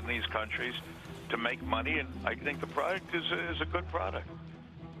people in these countries to make money, and I think the product is a good product.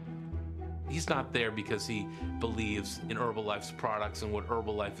 He's not there because he believes in Herbalife's products and what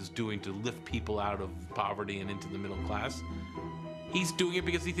Herbalife is doing to lift people out of poverty and into the middle class. He's doing it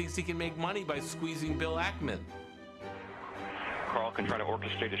because he thinks he can make money by squeezing Bill Ackman. Carl can try to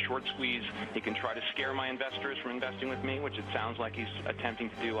orchestrate a short squeeze. He can try to scare my investors from investing with me, which it sounds like he's attempting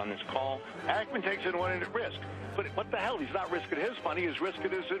to do on this call. Ackman takes in one at risk. But what the hell? He's not risking his money. He's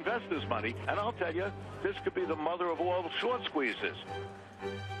risking his investors' money. And I'll tell you, this could be the mother of all short squeezes.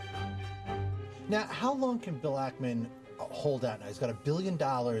 Now, how long can Bill Ackman hold out now? He's got $1 billion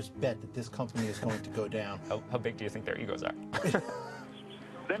bet that this company is going to go down. How big do you think their egos are?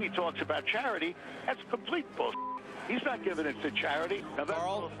 Then he talks about charity. That's complete bullshit. He's not giving it to charity. Now, that's what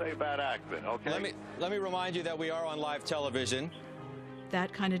I'll say about Ackman, okay? Let me remind you that we are on live television.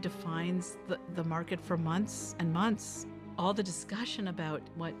 That kind of defines the market for months and months. All the discussion about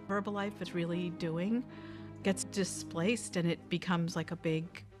what Herbalife is really doing gets displaced, and it becomes like a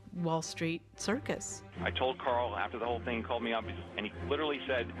big Wall Street circus. I told Carl after the whole thing called me up, and he literally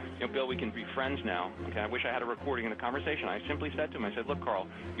said, you know, Bill, we can be friends now. Okay, I wish I had a recording of the conversation. I simply said to him, I said, look, Carl,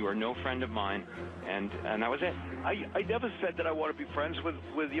 you are no friend of mine, and that was it. I never said that I want to be friends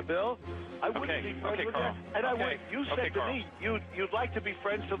with you, Bill. I wouldn't be friends with Carl. you. And I would. You said to me you'd like to be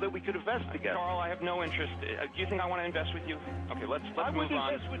friends so that we could invest together. Carl, I have no interest. Do you think I want to invest with you? Okay, let's move on. I would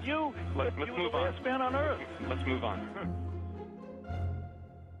invest with you. Let's you move were the on. last man on earth. Let's move on.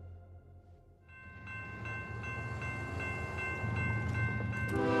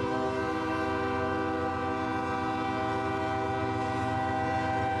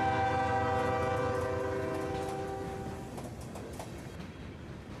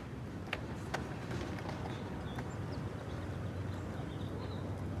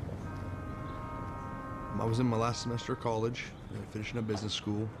 I was in my last semester of college, finishing up business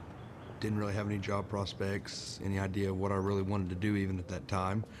school. Didn't really have any job prospects, any idea of what I really wanted to do even at that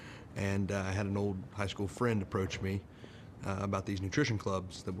time. And I had an old high school friend approach me about these nutrition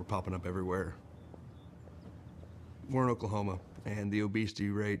clubs that were popping up everywhere. We're in Oklahoma, and the obesity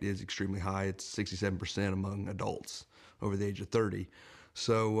rate is extremely high. It's 67% among adults over the age of 30.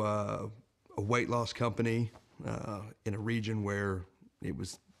 So a weight loss company in a region where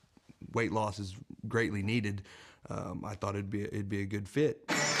weight loss is greatly needed, I thought it'd be a good fit.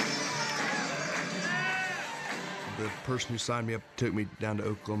 The person who signed me up took me down to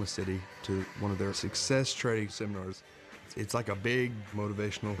Oklahoma City to one of their success trading seminars. It's like a big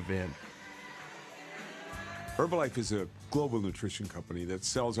motivational event. Herbalife is a global nutrition company that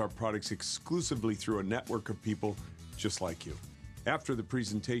sells our products exclusively through a network of people just like you. After the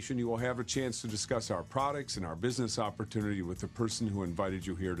presentation, you will have a chance to discuss our products and our business opportunity with the person who invited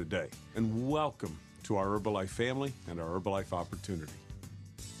you here today. And welcome to our Herbalife family and our Herbalife opportunity.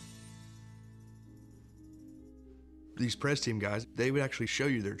 These press team guys, they would actually show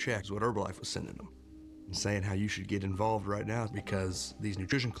you their checks, what Herbalife was sending them, and saying how you should get involved right now because these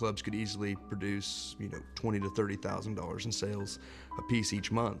nutrition clubs could easily produce, you know, $20,000 to $30,000 in sales a piece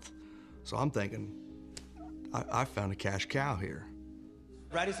each month. So I'm thinking, I found a cash cow here.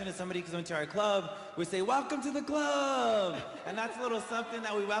 Right as soon as somebody comes into our club, we say, welcome to the club. And that's a little something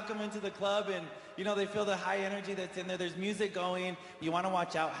that we welcome into the club, and you know, they feel the high energy that's in there. There's music going. You want to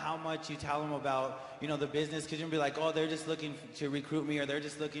watch out how much you tell them about, you know, the business, because you're going to be like, oh, they're just looking to recruit me, or they're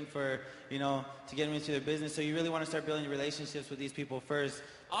just looking for, you know, to get them into their business. So you really want to start building relationships with these people first.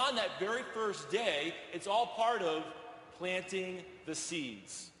 On that very first day, it's all part of planting the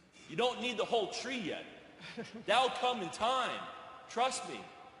seeds. You don't need the whole tree yet. That'll come in time. Trust me,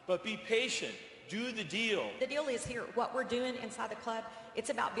 but be patient. Do the deal. The deal is here. What we're doing inside the club, it's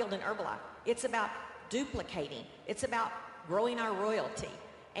about building Herbalife. It's about duplicating. It's about growing our royalty.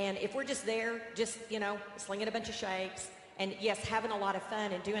 And if we're just there, just, you know, slinging a bunch of shakes, and yes, having a lot of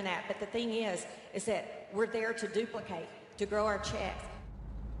fun and doing that, but the thing is that we're there to duplicate, to grow our checks.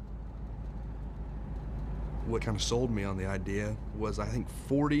 What kind of sold me on the idea was, I think,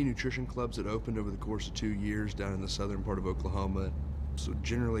 40 nutrition clubs that opened over the course of 2 years down in the southern part of Oklahoma. So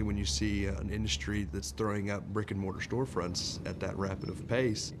generally when you see an industry that's throwing up brick and mortar storefronts at that rapid of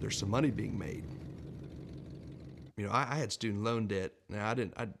pace, there's some money being made. You know, I had student loan debt. Now I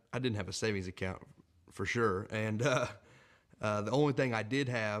didn't have a savings account for sure. And the only thing I did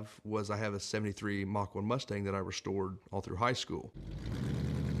have was I have a 73 Mach 1 Mustang that I restored all through high school.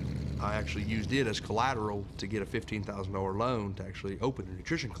 I actually used it as collateral to get a $15,000 loan to actually open a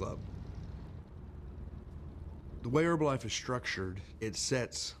nutrition club. The way Herbalife is structured, it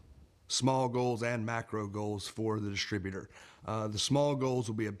sets small goals and macro goals for the distributor. The small goals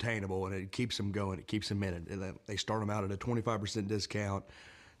will be obtainable, and it keeps them going, it keeps them in it. And they start them out at a 25% discount,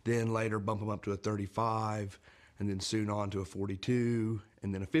 then later bump them up to a 35, and then soon on to a 42,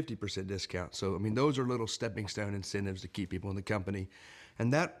 and then a 50% discount. So, I mean, those are little stepping stone incentives to keep people in the company.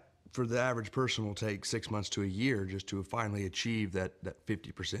 And that, for the average person, will take 6 months to a year just to finally achieve that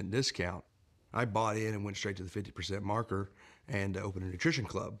 50% discount. I bought in and went straight to the 50% marker and opened a nutrition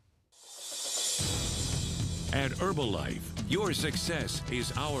club. At Herbalife, your success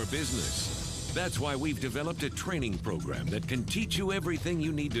is our business. That's why we've developed a training program that can teach you everything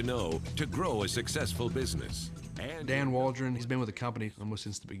you need to know to grow a successful business. And Dan Waldron, he's been with the company almost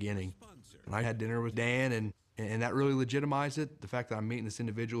since the beginning. And I had dinner with Dan, and that really legitimized it. The fact that I'm meeting this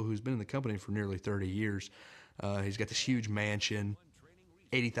individual who's been in the company for nearly 30 years. He's got this huge mansion,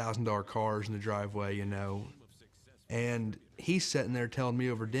 $80,000 cars in the driveway, you know. And he's sitting there telling me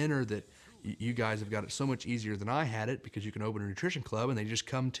over dinner that you guys have got it so much easier than I had it because you can open a nutrition club and they just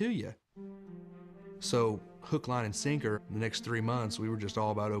come to you. So hook, line, and sinker, the next 3 months, we were just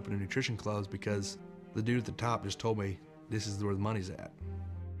all about opening nutrition clubs because the dude at the top just told me this is where the money's at.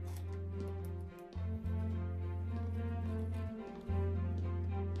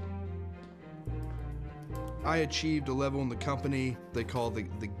 I achieved a level in the company they call the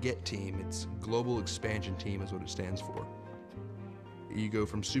GET team. It's Global Expansion Team is what it stands for. You go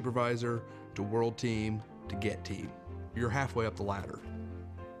from supervisor to world team to GET team. You're halfway up the ladder.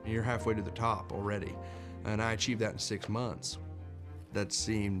 You're halfway to the top already. And I achieved that in 6 months. That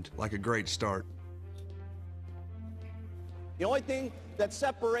seemed like a great start. The only thing that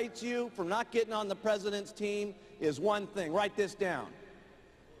separates you from not getting on the president's team is one thing. Write this down.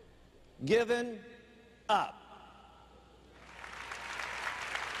 Giving up.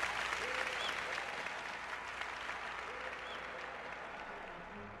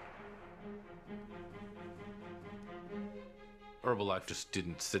 Herbalife just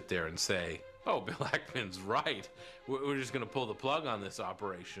didn't sit there and say, oh, Bill Ackman's right. We're just going to pull the plug on this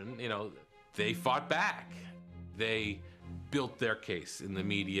operation. You know, they fought back. They built their case in the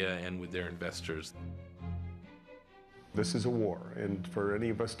media and with their investors. This is a war, and for any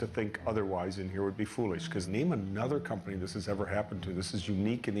of us to think otherwise in here would be foolish, because name another company this has ever happened to. This is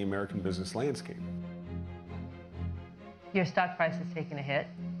unique in the American business landscape. Your stock price has taken a hit.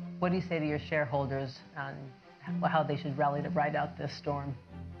 What do you say to your shareholders on how they should rally to ride out this storm?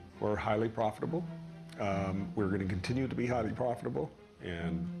 We're highly profitable. We're going to continue to be highly profitable,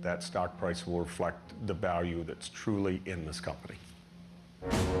 and that stock price will reflect the value that's truly in this company.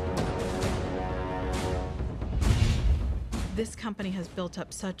 This company has built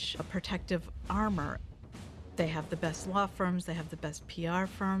up such a protective armor. They have the best law firms, they have the best PR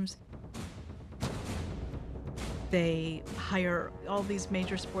firms. They hire all these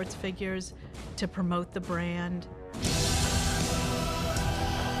major sports figures to promote the brand.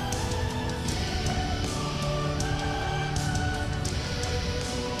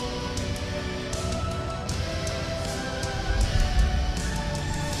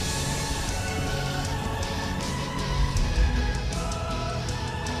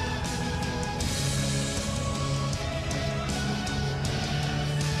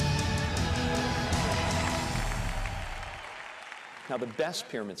 Now, the best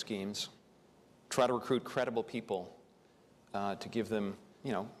pyramid schemes try to recruit credible people to give them,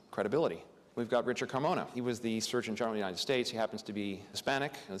 credibility. We've got Richard Carmona. He was the Surgeon General of the United States. He happens to be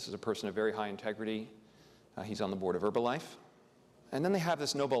Hispanic. This is a person of very high integrity. He's on the board of Herbalife. And then they have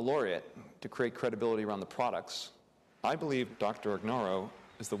this Nobel laureate to create credibility around the products. I believe Dr. Ignoro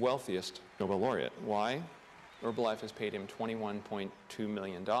is the wealthiest Nobel laureate. Why? Herbalife has paid him $21.2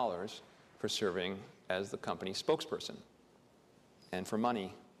 million for serving as the company's spokesperson. And for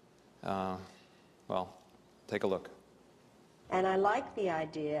money, well, take a look. And I like the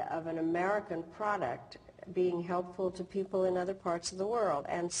idea of an American product being helpful to people in other parts of the world.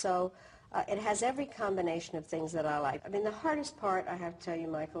 And so it has every combination of things that I like. I mean, the hardest part, I have to tell you,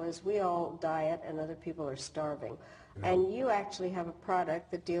 Michael, is we all diet and other people are starving. And you actually have a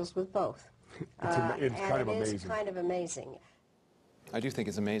product that deals with both. It's kind of amazing. It is kind of amazing. I do think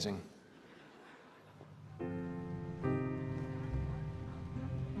it's amazing.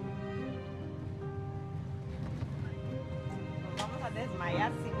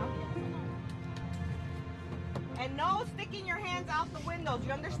 And no sticking your hands out the windows,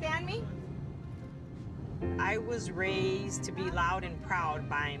 you understand me? I was raised to be loud and proud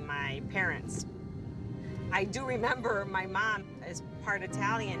by my parents. I do remember my mom is part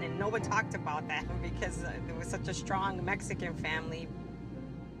Italian, and no one talked about that because there was such a strong Mexican family.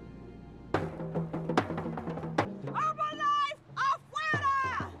 Herbalife,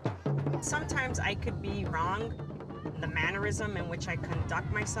 afuera! Sometimes I could be wrong, the mannerism in which I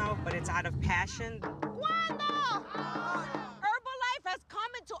conduct myself, but it's out of passion. Cuando? Herbalife has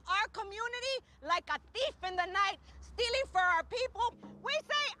come into our community like a thief in the night, stealing for our people. We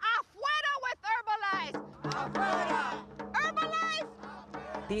say afuera with Herbalife. Afuera! Herbalife!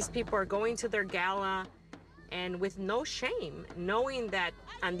 These people are going to their gala and with no shame, knowing that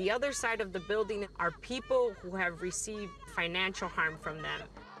on the other side of the building are people who have received financial harm from them.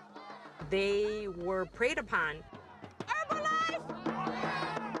 They were preyed upon. Herbalife!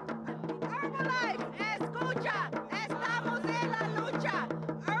 Herbalife! Escucha! Estamos en la lucha!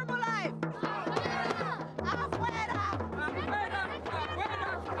 Herbalife! Afuera! Afuera!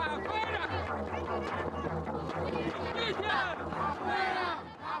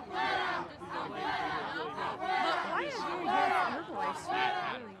 Afuera! Why is Herbalife?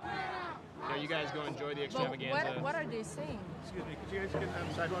 Now you guys go enjoy the extravaganza. What are they saying? Excuse me, could you guys get on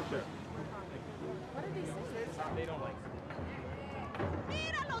the sidewalk there? What are they saying? They don't like it.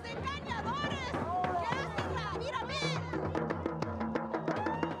 ¡Mira los engañadores! ¡Llévenla! ¡Mira,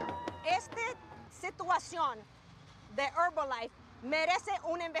 Esta situación de Herbalife merece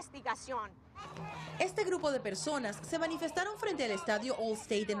una investigación. Este grupo de personas se manifestaron frente al estadio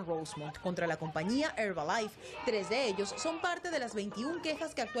Allstate en Rosemont contra la compañía Herbalife. 3 de ellos son parte de las 21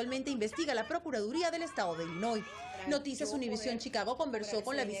 quejas que actualmente investiga la Procuraduría del Estado de Illinois. Noticias Univisión Chicago conversó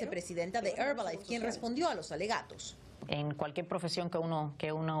con la vicepresidenta de Herbalife, quien respondió a los alegatos. En cualquier profesión que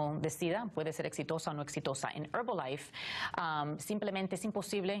uno decida, puede ser exitosa o no exitosa. En Herbalife, simplemente es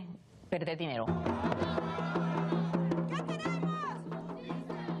imposible perder dinero.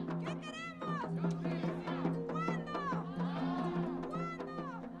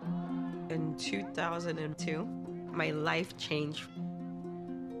 In 2002, my life changed.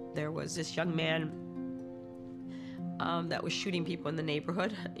 There was this young man that was shooting people in the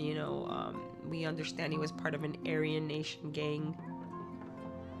neighborhood. We understand he was part of an Aryan Nation gang.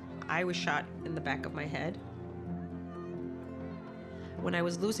 I was shot in the back of my head. When I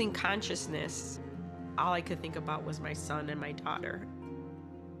was losing consciousness, all I could think about was my son and my daughter.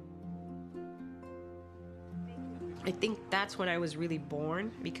 I think that's when I was really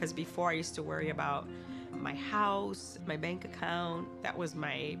born, because before I used to worry about my house, my bank account. That was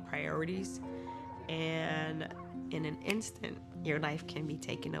my priorities. And in an instant, your life can be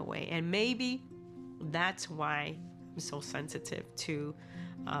taken away. And maybe that's why I'm so sensitive to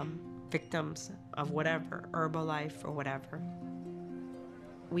victims of whatever, Herbalife or whatever.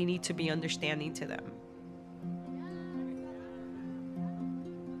 We need to be understanding to them.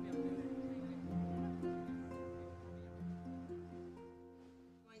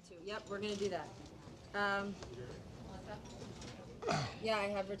 going to do that. Yeah, I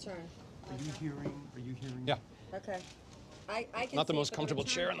have return. Are you hearing? Yeah. Okay. I can Not the see it, most but comfortable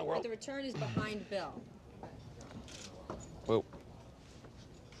return- chair in the world. But the return is behind Bill. Whoa.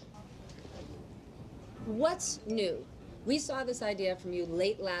 What's new? We saw this idea from you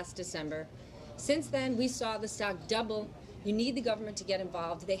late last December. Since then, we saw the stock double. You need the government to get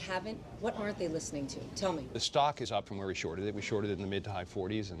involved. They haven't. What aren't they listening to? Tell me. The stock is up from where we shorted it. We shorted it in the mid to high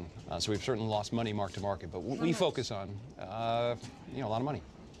 40s, and so we've certainly lost money mark to market. But we focus on, a lot of money,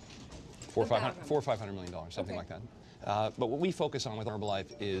 $400 or $500 million, something like that. But what we focus on with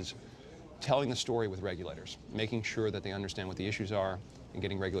Herbalife is telling the story with regulators, making sure that they understand what the issues are, and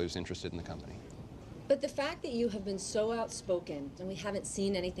getting regulators interested in the company. But the fact that you have been so outspoken and we haven't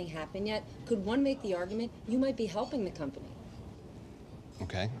seen anything happen yet, could one make the argument you might be helping the company?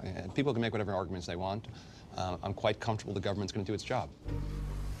 Okay, people can make whatever arguments they want. I'm quite comfortable the government's going to do its job.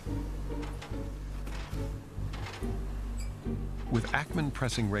 With Ackman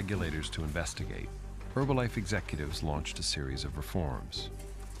pressing regulators to investigate, Herbalife executives launched a series of reforms,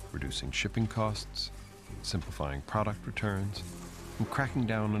 reducing shipping costs, simplifying product returns, and cracking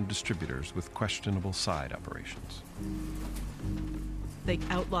down on distributors with questionable side operations. They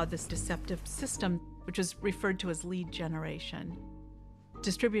outlawed this deceptive system, which is referred to as lead generation.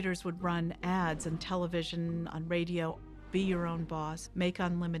 Distributors would run ads on television, on radio, be your own boss, make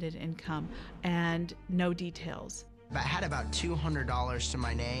unlimited income, and no details. I had about $200 to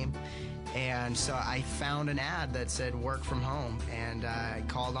my name, and so I found an ad that said work from home, and I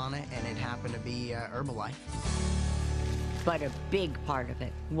called on it, and it happened to be Herbalife. But a big part of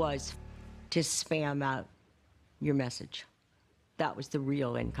it was to spam out your message. That was the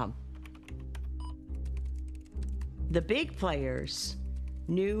real income. The big players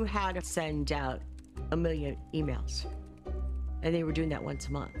knew how to send out 1 million emails, and they were doing that once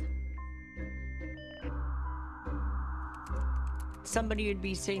a month. Somebody would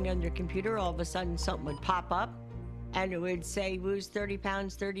be sitting on their computer, all of a sudden something would pop up, and it would say, lose 30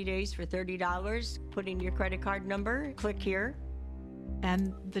 pounds, 30 days for $30, put in your credit card number, click here.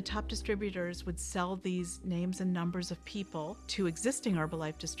 And the top distributors would sell these names and numbers of people to existing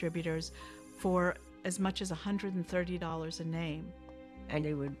Herbalife distributors for as much as $130 a name. And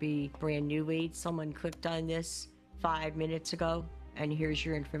it would be brand new leads. Someone clicked on this 5 minutes ago, and here's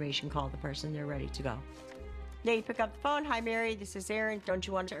your information. Call the person, they're ready to go. They pick up the phone. Hi, Mary, this is Aaron. Don't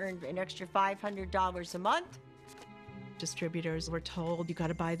you want to earn an extra $500 a month? Distributors were told, you got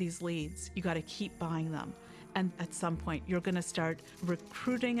to buy these leads. You got to keep buying them. And at some point, you're going to start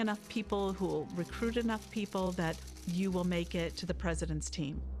recruiting enough people who will recruit enough people that you will make it to the president's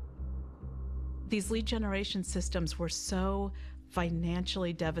team. These lead generation systems were so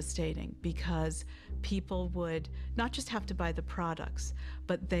financially devastating because people would not just have to buy the products,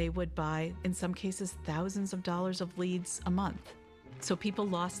 but they would buy, in some cases, thousands of dollars of leads a month. So people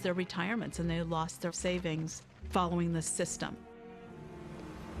lost their retirements and they lost their savings following this system.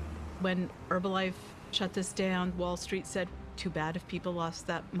 When Herbalife shut this down, Wall Street said, too bad if people lost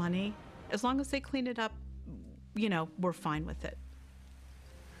that money. As long as they clean it up, we're fine with it.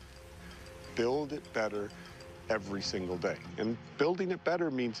 Build it better every single day. And building it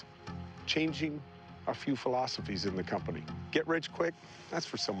better means changing a few philosophies in the company. Get rich quick, that's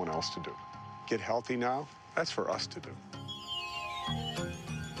for someone else to do. Get healthy now, that's for us to do.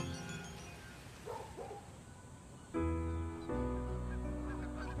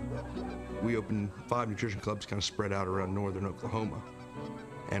 We opened 5 nutrition clubs kind of spread out around northern Oklahoma.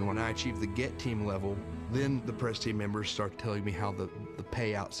 And when I achieved the GET team level, then the press team members start telling me how the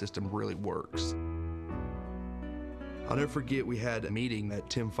payout system really works. I'll never forget, we had a meeting at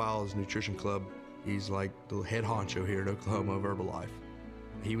Tim Files' nutrition club. He's like the head honcho here in Oklahoma of Herbalife.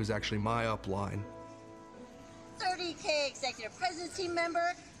 He was actually my upline. 30K executive president's team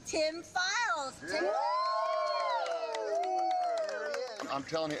member, Tim Files. I'm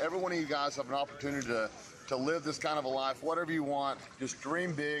telling you, every one of you guys have an opportunity to live this kind of a life, whatever you want, just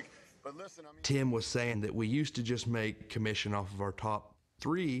dream big. But listen, Tim was saying that we used to just make commission off of our top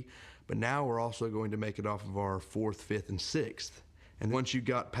 3, but now we're also going to make it off of our 4th, 5th, and 6th. And once you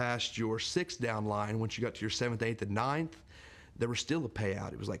got past your 6th down line, once you got to your 7th, 8th, and 9th, there was still a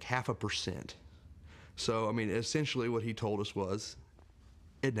payout. It was like 0.5%. So, I mean, essentially what he told us was,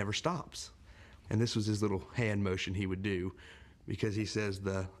 it never stops. And this was his little hand motion he would do, because he says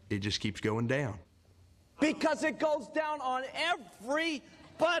it just keeps going down. Because it goes down on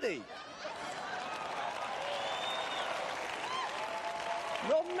everybody.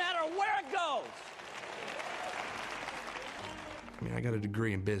 No matter where it goes. I mean, I got a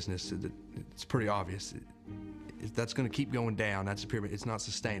degree in business. It's pretty obvious. That's going to keep going down. That's a pyramid. It's not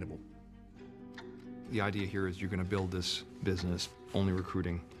sustainable. The idea here is you're going to build this business only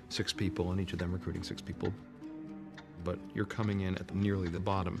recruiting 6 people, and each of them recruiting 6 people. But you're coming in at nearly the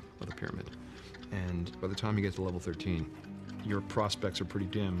bottom of the pyramid. And by the time you get to level 13, your prospects are pretty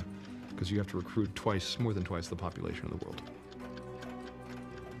dim because you have to recruit more than twice the population of the world.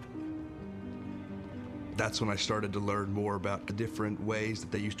 That's when I started to learn more about the different ways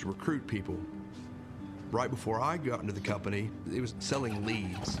that they used to recruit people. Right before I got into the company, it was selling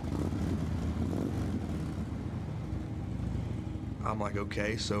leads. I'm like,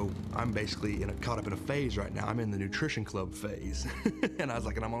 okay, so I'm basically caught up in a phase right now. I'm in the nutrition club phase. And I was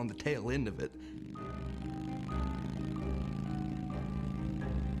like, and I'm on the tail end of it.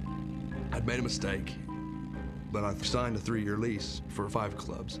 I'd made a mistake, but I've signed a 3-year lease for 5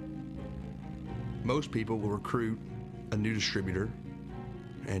 clubs. Most people will recruit a new distributor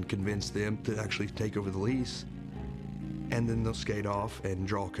and convince them to actually take over the lease, and then they'll skate off and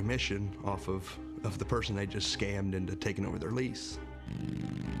draw commission off of the person they just scammed into taking over their lease.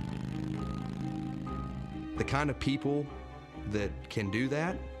 The kind of people that can do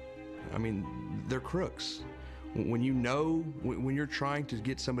that, I mean, they're crooks. When you're trying to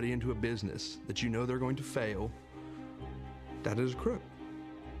get somebody into a business that you know they're going to fail, that is a crook.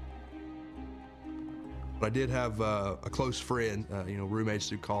 I did have a close friend, roommates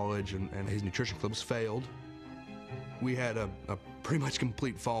through college, and his nutrition clubs failed. We had a pretty much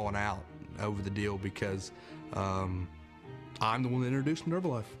complete falling out over the deal because I'm the one that introduced him to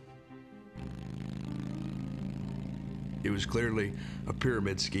Herbalife. It was clearly a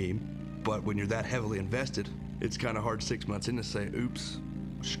pyramid scheme, but when you're that heavily invested, it's kind of hard 6 months in to say, oops,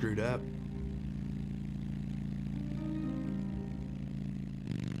 screwed up.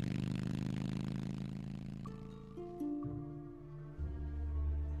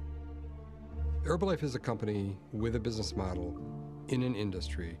 Herbalife is a company with a business model in an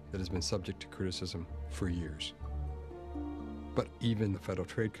industry that has been subject to criticism for years. But even the Federal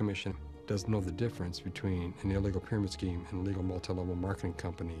Trade Commission doesn't know the difference between an illegal pyramid scheme and a legal multi-level marketing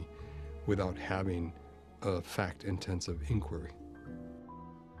company without having a fact-intensive inquiry.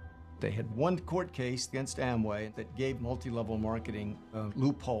 They had one court case against Amway that gave multi-level marketing a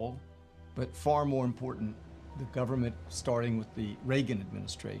loophole, but far more important, the government, starting with the Reagan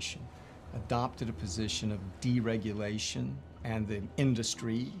administration, adopted a position of deregulation, and the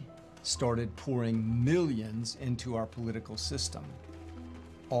industry started pouring millions into our political system,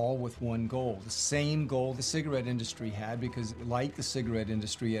 all with one goal, the same goal the cigarette industry had, because like the cigarette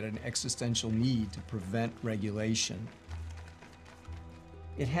industry, it had an existential need to prevent regulation.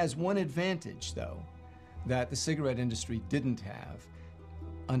 It has one advantage, though, that the cigarette industry didn't have.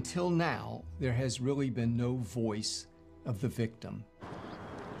 Until now, there has really been no voice of the victim.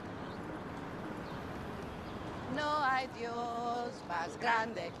 No hay Dios más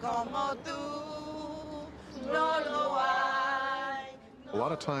grande como tú, no lo hay. A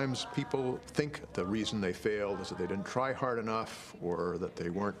lot of times people think the reason they failed is that they didn't try hard enough or that they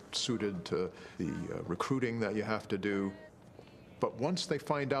weren't suited to the recruiting that you have to do. But once they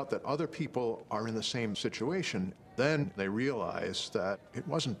find out that other people are in the same situation, then they realize that it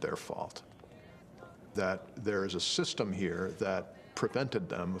wasn't their fault, that there is a system here that prevented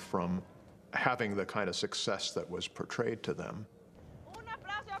them from having the kind of success that was portrayed to them.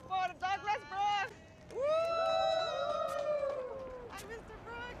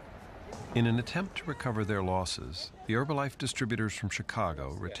 In an attempt to recover their losses, the Herbalife distributors from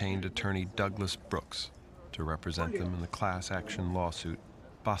Chicago retained attorney Douglas Brooks to represent them in the class action lawsuit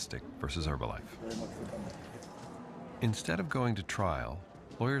Bostic versus Herbalife. Instead of going to trial,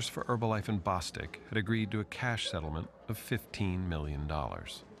 lawyers for Herbalife and Bostic had agreed to a cash settlement of $15 million.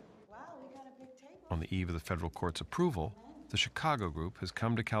 On the eve of the federal court's approval, the Chicago group has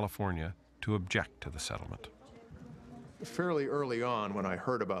come to California to object to the settlement. Fairly early on, when I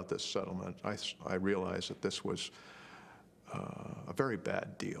heard about this settlement, I realized that this was a very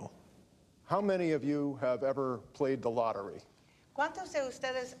bad deal. How many of you have ever played the lottery? ¿Cuántos de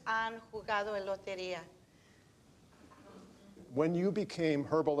ustedes han jugado en lotería? When you became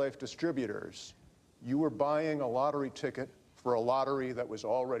Herbalife distributors, you were buying a lottery ticket for a lottery that was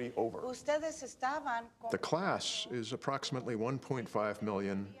already over. Ustedes estaban The class is approximately 1.5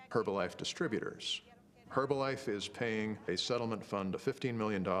 million Herbalife distributors. Herbalife is paying a settlement fund of $15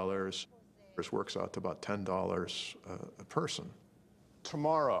 million. This works out to about $10 a person.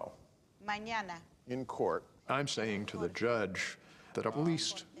 Tomorrow, mañana, in court, I'm saying to the judge that at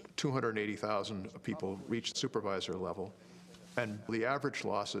least 280,000 people reach supervisor level, and the average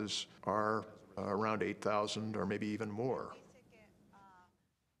losses are around 8,000 or maybe even more.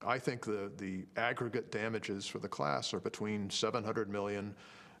 I think the aggregate damages for the class are between 700 million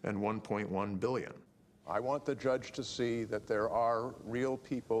and 1.1 billion. I want the judge to see that there are real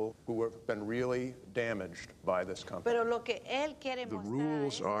people who have been really damaged by this company. Pero lo que él quiere The mostrar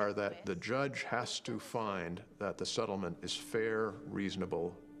rules a are that the judge has to find that the settlement is fair,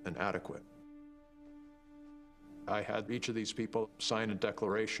 reasonable, and adequate. I had each of these people sign a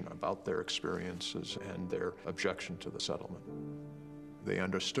declaration about their experiences and their objection to the settlement. They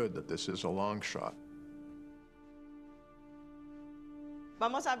understood that this is a long shot.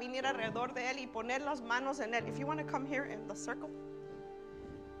 Vamos a venir alrededor de él y poner las manos en él. If you want to come here in the circle.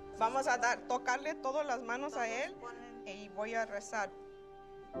 Vamos a tocarle todas las manos a él y voy a rezar.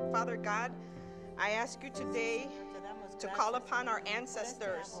 Father God, I ask you today to call upon our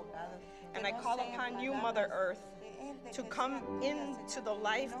ancestors, and I call upon you, Mother Earth, to come into the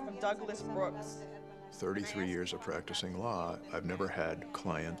life of Douglas Brooks. 33 years of practicing law, I've never had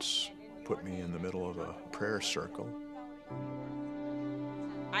clients put me in the middle of a prayer circle.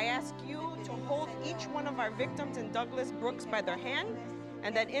 I ask you to hold each one of our victims in Douglas Brooks by their hand,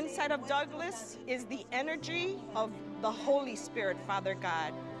 and that inside of Douglas is the energy of the Holy Spirit, Father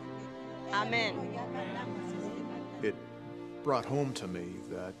God. Amen. It brought home to me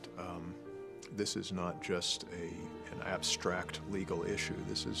that this is not just an abstract legal issue.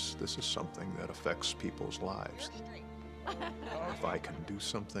 This is something that affects people's lives. If I can do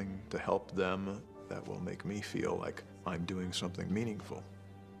something to help them, that will make me feel like I'm doing something meaningful.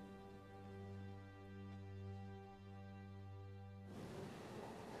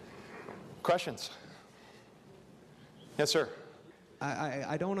 Questions? Yes, sir.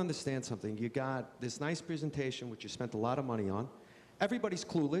 I don't understand something. You got this nice presentation, which you spent a lot of money on. Everybody's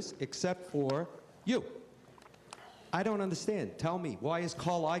clueless except for you. I don't understand. Tell me, why is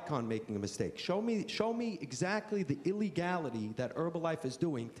Carl Icahn making a mistake? Show me exactly the illegality that Herbalife is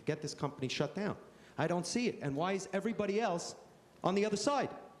doing to get this company shut down. I don't see it. And why is everybody else on the other side?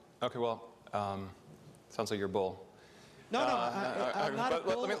 Okay, well, sounds like you're a bull. No, I'm not a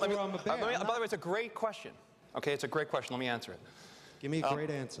bull or I'm a bear. By the way, it's a great question. Okay, it's a great question. Let me answer it. Give me a great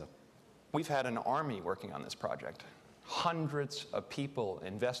answer. We've had an army working on this project. Hundreds of people,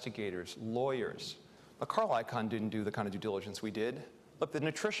 investigators, lawyers. But Carl Icahn didn't do the kind of due diligence we did. Look, the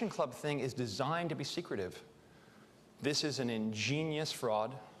Nutrition Club thing is designed to be secretive. This is an ingenious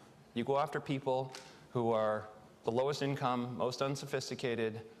fraud. You go after people who are the lowest income, most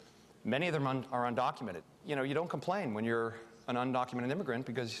unsophisticated. Many of them are undocumented. You know, you don't complain when you're an undocumented immigrant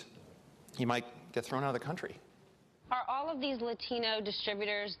because you might get thrown out of the country. Are all of these Latino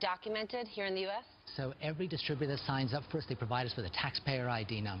distributors documented here in the U.S.? So every distributor that signs up first, they provide us with a taxpayer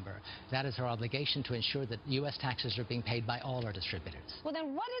ID number. That is our obligation to ensure that U.S. taxes are being paid by all our distributors. Well,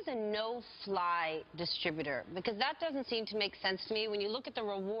 then what is a no-fly distributor? Because that doesn't seem to make sense to me. When you look at the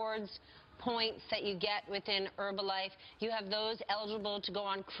rewards points that you get within Herbalife, you have those eligible to go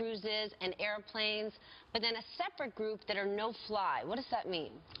on cruises and airplanes, but then a separate group that are no-fly. What does that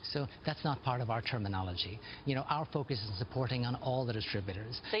mean? So that's not part of our terminology. You know, our focus is supporting on all the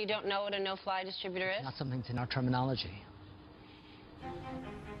distributors. So you don't know what a no-fly distributor is? Not something that's in our terminology.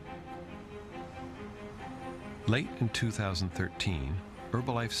 Late in 2013,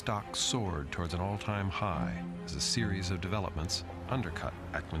 Herbalife stock soared towards an all-time high as a series of developments undercut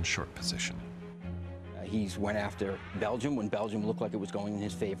Ackman's short position. He went after Belgium when Belgium looked like it was going in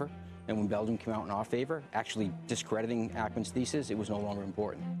his favor. And when Belgium came out in our favor, actually discrediting Ackman's thesis, it was no longer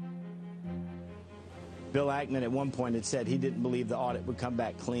important. Bill Ackman at one point had said he didn't believe the audit would come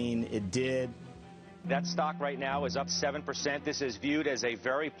back clean. It did. That stock right now is up 7%. This is viewed as a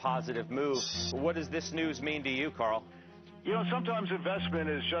very positive move. What does this news mean to you, Carl? You know, sometimes investment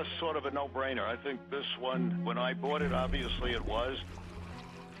is just sort of a no-brainer. I think this one, when I bought it, obviously it was.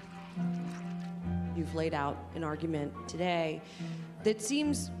 You've laid out an argument today that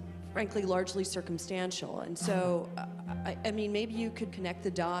seems, frankly, largely circumstantial. And so, I mean, maybe you could connect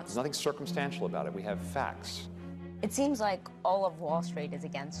the dots. There's nothing circumstantial about it. We have facts. It seems like all of Wall Street is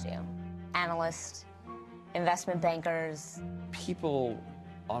against you. Analysts, investment bankers. People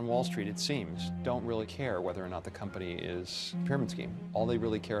on Wall Street, it seems, don't really care whether or not the company is a pyramid scheme. All they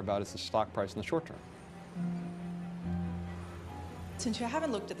really care about is the stock price in the short term. Since you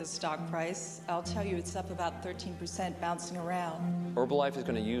haven't looked at the stock price, I'll tell you it's up about 13%, bouncing around. Herbalife is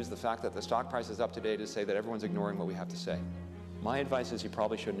going to use the fact that the stock price is up today to say that everyone's ignoring what we have to say. My advice is you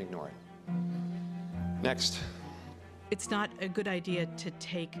probably shouldn't ignore it. Next. It's not a good idea to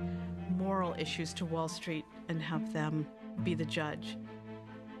take moral issues to Wall Street and have them be the judge.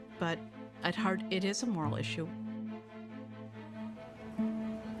 But at heart, it is a moral issue.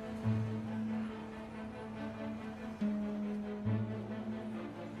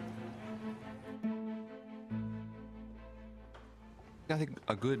 I think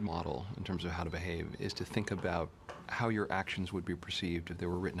a good model in terms of how to behave is to think about how your actions would be perceived if they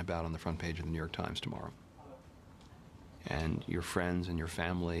were written about on the front page of the New York Times tomorrow. And your friends and your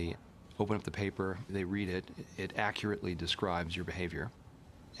family open up the paper, they read it, it accurately describes your behavior.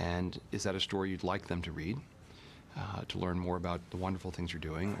 And is that a story you'd like them to read, to learn more about the wonderful things you're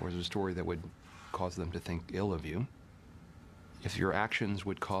doing, or is it a story that would cause them to think ill of you? If your actions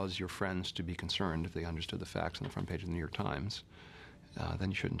would cause your friends to be concerned, if they understood the facts on the front page of the New York Times,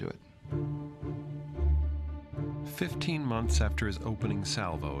 then you shouldn't do it. 15 months after his opening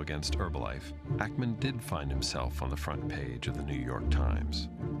salvo against Herbalife, Ackman did find himself on the front page of the New York Times,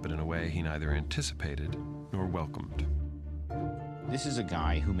 but in a way he neither anticipated nor welcomed. This is a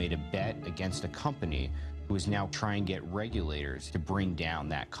guy who made a bet against a company who is now trying to get regulators to bring down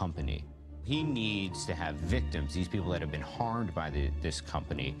that company. He needs to have victims, these people that have been harmed by this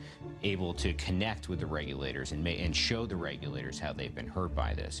company, able to connect with the regulators and show the regulators how they've been hurt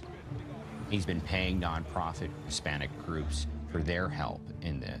by this. He's been paying nonprofit Hispanic groups for their help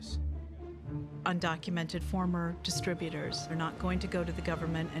in this. Undocumented former distributors are not going to go to the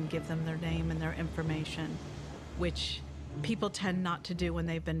government and give them their name and their information, which people tend not to do when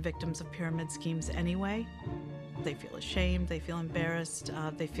they've been victims of pyramid schemes anyway. They feel ashamed, they feel embarrassed,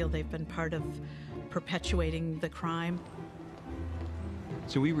 they feel they've been part of perpetuating the crime.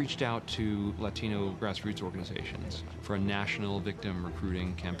 So we reached out to Latino grassroots organizations for a national victim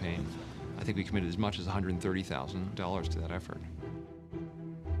recruiting campaign. I think we committed as much as $130,000 to that effort.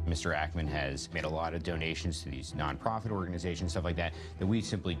 Mr. Ackman has made a lot of donations to these nonprofit organizations, stuff like that, that we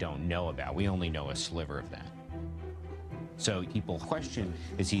simply don't know about. We only know a sliver of that. So people question,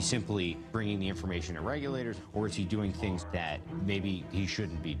 is he simply bringing the information to regulators, or is he doing things that maybe he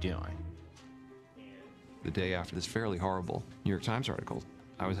shouldn't be doing? The day after this fairly horrible New York Times article,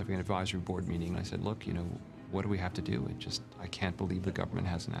 I was having an advisory board meeting, and I said, look, what do we have to do? I can't believe the government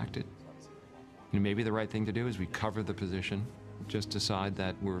hasn't acted. Maybe the right thing to do is we cover the position, just decide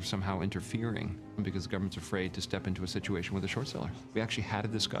that we're somehow interfering because the government's afraid to step into a situation with a short seller. We actually had a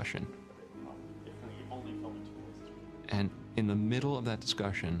discussion. And in the middle of that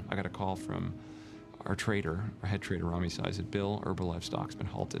discussion, I got a call from our trader, our head trader, Rami Sai, said, Bill, Herbalife stock's been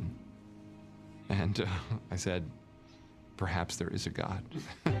halted. And I said, perhaps there is a God.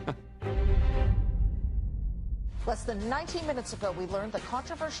 Less than 19 minutes ago, we learned the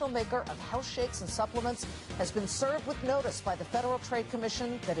controversial maker of health shakes and supplements has been served with notice by the Federal Trade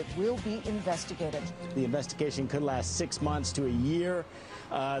Commission that it will be investigated. The investigation could last 6 months to a year.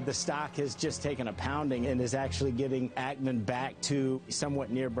 The stock has just taken a pounding and is actually getting Ackman back to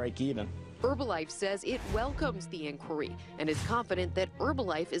somewhat near break even. Herbalife says it welcomes the inquiry and is confident that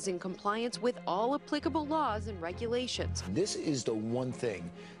Herbalife is in compliance with all applicable laws and regulations. This is the one thing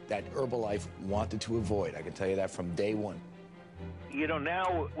that Herbalife wanted to avoid. I can tell you that from day one.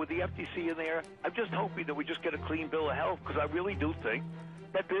 Now with the FTC in there, I'm just hoping that we just get a clean bill of health, because I really do think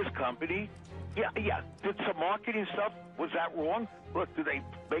that this company, did some marketing stuff. Was that wrong? Look, do they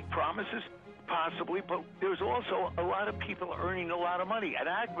make promises? Possibly, but there's also a lot of people earning a lot of money. And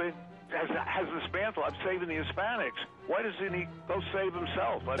Ackman has this mantle, I'm saving the Hispanics. Why doesn't he go save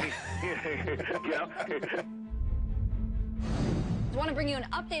himself? I mean, I want to bring you an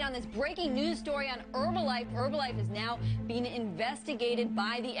update on this breaking news story on Herbalife. Herbalife is now being investigated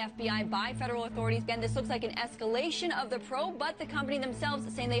by the FBI, by federal authorities. Again, this looks like an escalation of the probe, but the company themselves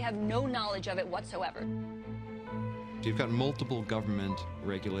is saying they have no knowledge of it whatsoever. You've got multiple government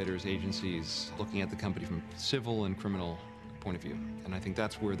regulators, agencies looking at the company from civil and criminal point of view. And I think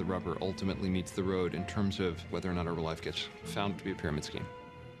that's where the rubber ultimately meets the road in terms of whether or not Herbalife gets found to be a pyramid scheme.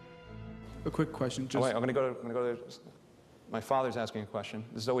 A quick question. Oh, wait, I'm going to go to my father's asking a question.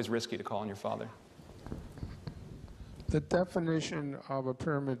 This is always risky to call on your father. The definition of a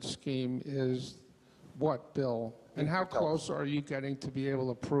pyramid scheme is what, Bill? And how close are you getting to be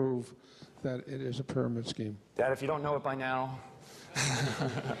able to prove that it is a pyramid scheme? Dad, if you don't know it by now.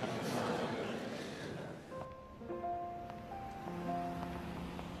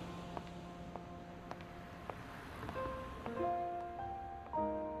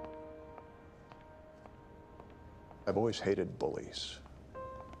 I've always hated bullies.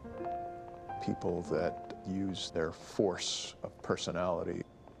 People that use their force of personality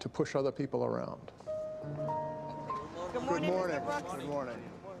to push other people around. Good morning, Mr. Brooks. Good morning.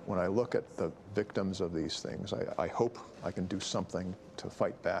 When I look at the victims of these things, I hope I can do something to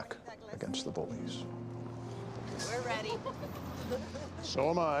fight back against the bullies. We're ready. So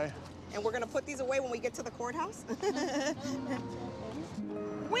am I. And we're going to put these away when we get to the courthouse.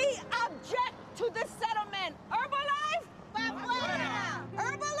 We object to this settlement. Herbalife?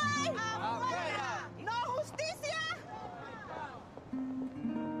 Herbalife? No justicia?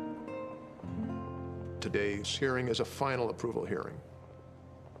 Today's hearing is a final approval hearing.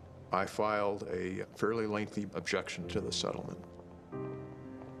 I filed a fairly lengthy objection to the settlement.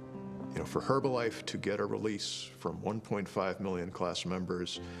 You know, for Herbalife to get a release from 1.5 million class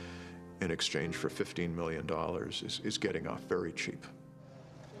members in exchange for $15 million is getting off very cheap.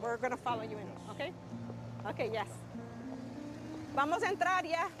 We're going to follow you in, okay? Okay, yes. Vamos a entrar,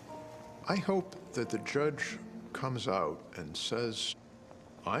 ya. I hope that the judge comes out and says,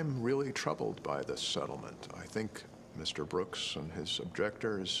 I'm really troubled by this settlement. I think Mr. Brooks and his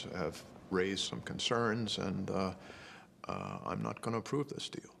objectors have raised some concerns, and I'm not going to approve this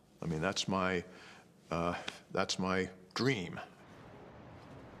deal. I mean, that's my dream.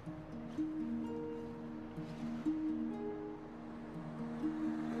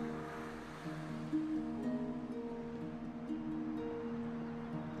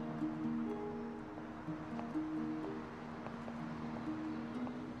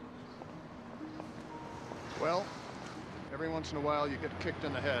 Well, every once in a while you get kicked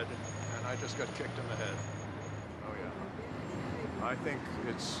in the head, and I just got kicked in the head. Oh yeah. I think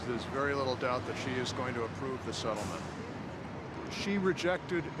there's very little doubt that she is going to approve the settlement. She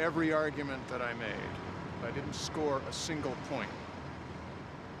rejected every argument that I made. I didn't score a single point.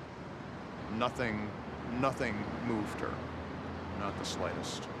 Nothing moved her, not the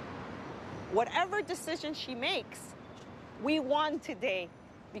slightest. Whatever decision she makes, we won today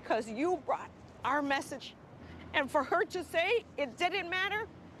because you brought our message. And for her to say it didn't matter,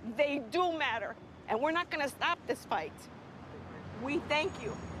 they do matter. And we're not going to stop this fight. We thank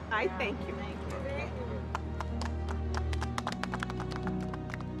you. I thank you.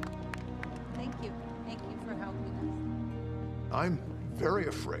 Thank you. Thank you for helping us. I'm very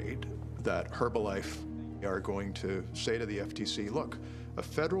afraid that Herbalife are going to say to the FTC, look, a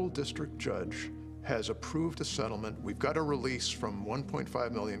federal district judge has approved a settlement. We've got a release from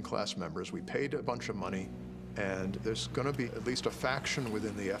 1.5 million class members. We paid a bunch of money. And there's going to be at least a faction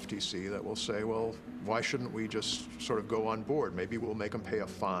within the FTC that will say, well, why shouldn't we just sort of go on board? Maybe we'll make them pay a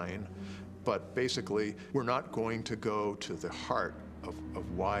fine. But basically, we're not going to go to the heart of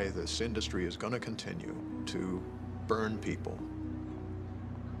why this industry is going to continue to burn people.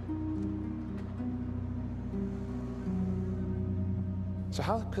 So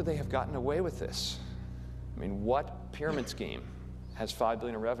how could they have gotten away with this? I mean, what pyramid scheme has $5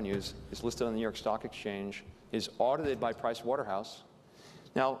 billion in revenues, is listed on the New York Stock Exchange, is audited by Price Waterhouse?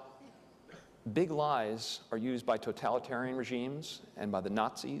 Now, big lies are used by totalitarian regimes and by the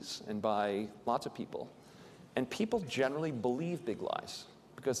Nazis and by lots of people. And people generally believe big lies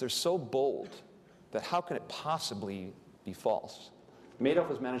because they're so bold that how can it possibly be false? Madoff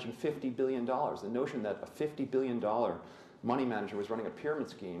was managing $50 billion. The notion that a $50 billion money manager was running a pyramid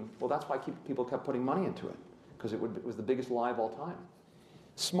scheme, well, that's why people kept putting money into it, because it was the biggest lie of all time.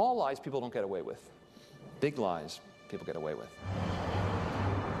 Small lies people don't get away with. Big lies people get away with.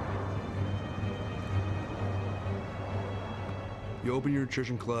 You open your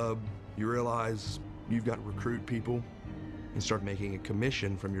nutrition club, you realize you've got to recruit people and start making a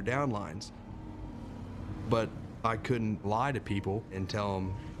commission from your downlines. But I couldn't lie to people and tell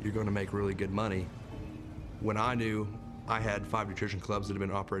them you're going to make really good money when I knew I had 5 nutrition clubs that had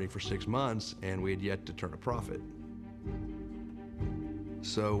been operating for 6 months and we had yet to turn a profit.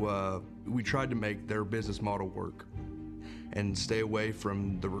 So we tried to make their business model work and stay away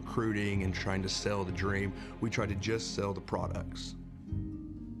from the recruiting and trying to sell the dream. We tried to just sell the products.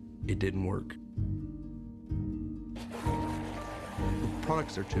 It didn't work. The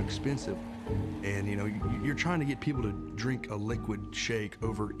products are too expensive. And you know, you're trying to get people to drink a liquid shake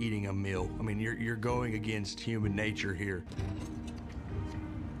over eating a meal. I mean, you're going against human nature here.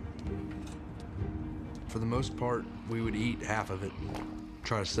 For the most part, we would eat half of it,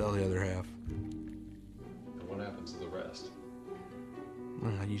 try to sell the other half. And what happens to the rest?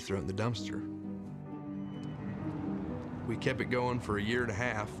 You throw it in the dumpster. We kept it going for 1.5 years.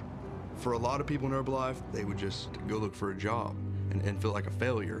 For a lot of people in Herbalife, they would just go look for a job and feel like a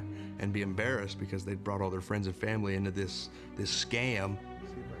failure and be embarrassed because they'd brought all their friends and family into this scam.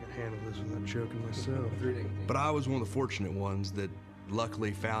 See if I can handle this without choking myself. But I was one of the fortunate ones that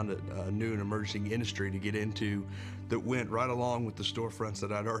luckily found a new and emerging industry to get into that went right along with the storefronts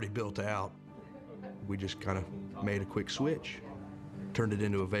that I'd already built out. We just kind of made a quick switch, turned it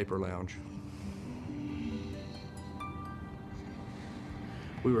into a vapor lounge.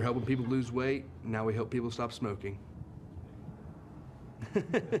 We were helping people lose weight, now we help people stop smoking.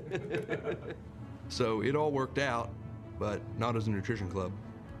 So it all worked out, but not as a nutrition club.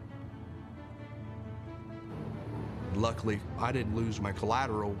 Luckily, I didn't lose my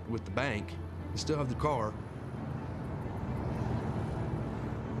collateral with the bank. I still have the car.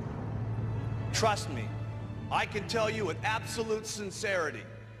 Trust me, I can tell you with absolute sincerity,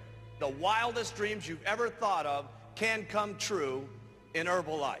 the wildest dreams you've ever thought of can come true in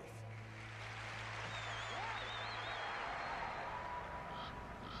Herbalife.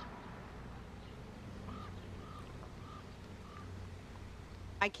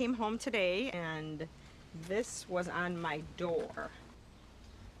 I came home today and this was on my door.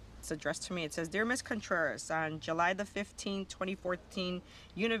 It's addressed to me. It says, Dear Ms. Contreras, on July the 15th, 2014,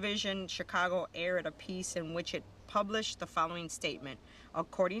 Univision Chicago aired a piece in which it published the following statement.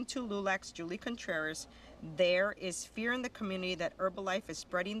 According to LULAC's Julie Contreras, there is fear in the community that Herbalife is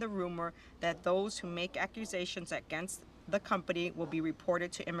spreading the rumor that those who make accusations against the company will be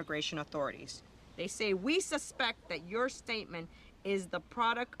reported to immigration authorities. They say, we suspect that your statement is the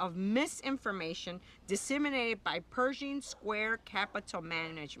product of misinformation disseminated by Pershing Square Capital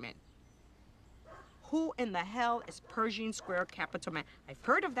Management. Who in the hell is Pershing Square Capital Management? I've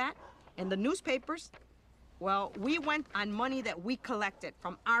heard of that in the newspapers. Well, we went on money that we collected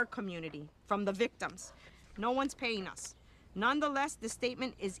from our community, from the victims. No one's paying us. Nonetheless, the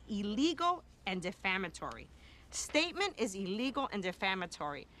statement is illegal and defamatory. Statement is illegal and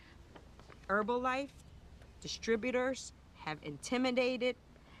defamatory. Herbalife distributors have intimidated,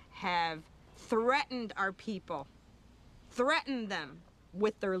 have threatened our people, threatened them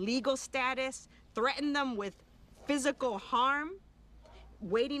with their legal status, threatened them with physical harm,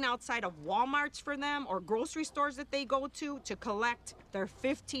 waiting outside of Walmarts for them or grocery stores that they go to collect their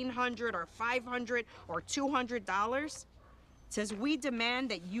 $1,500 or $500 or $200. It says, we demand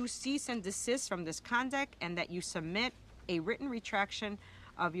that you cease and desist from this conduct and that you submit a written retraction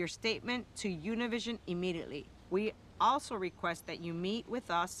of your statement to Univision immediately. We also request that you meet with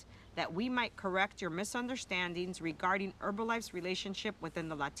us that we might correct your misunderstandings regarding Herbalife's relationship within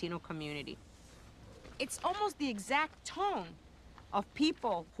the Latino community. It's almost the exact tone of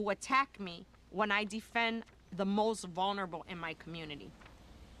people who attack me when I defend the most vulnerable in my community.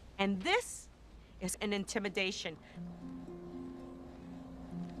 And this is an intimidation.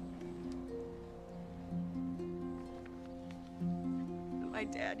 My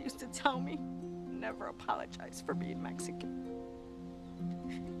dad used to tell me, never apologize for being Mexican.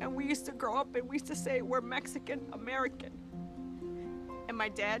 And we used to grow up and we used to say, we're Mexican American. And my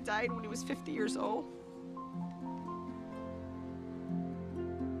dad died when he was 50 years old.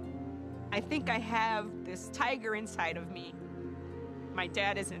 I think I have this tiger inside of me. My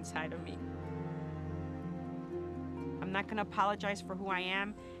dad is inside of me. I'm not gonna apologize for who I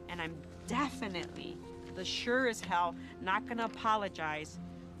am, and I'm definitely, the sure as hell, not gonna apologize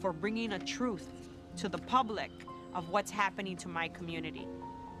for bringing a truth to the public of what's happening to my community.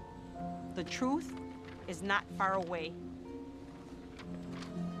 The truth is not far away.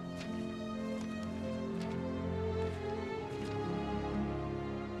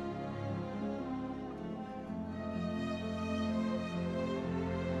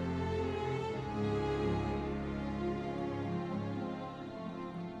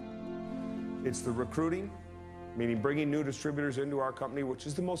 It's the recruiting, meaning bringing new distributors into our company, which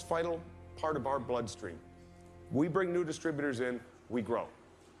is the most vital part of our bloodstream. We bring new distributors in, we grow.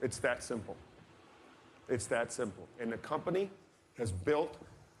 It's that simple. It's that simple. And the company has built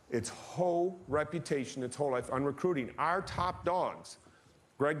its whole reputation, its whole life on recruiting. Our top dogs,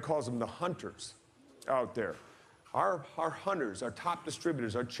 Greg calls them the hunters out there. Our hunters, our top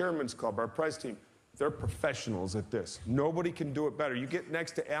distributors, our chairman's club, our press team, they're professionals at this. Nobody can do it better. You get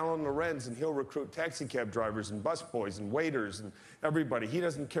next to Alan Lorenz and he'll recruit taxi cab drivers and busboys and waiters and everybody. He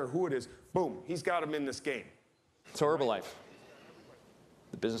doesn't care who it is. Boom, he's got them in this game. So Herbalife,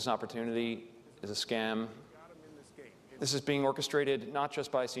 the business opportunity is a scam. This is being orchestrated not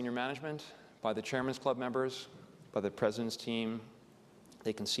just by senior management, by the chairman's club members, by the president's team.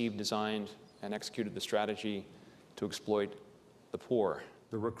 They conceived, designed, and executed the strategy to exploit the poor.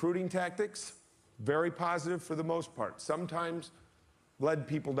 The recruiting tactics, very positive for the most part. Sometimes led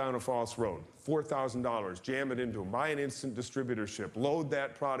people down a false road. $4,000, jam it into them, buy an instant distributorship, load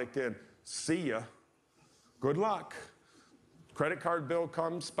that product in, see ya, good luck. Credit card bill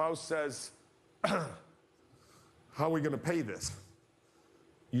comes, spouse says, how are we gonna pay this?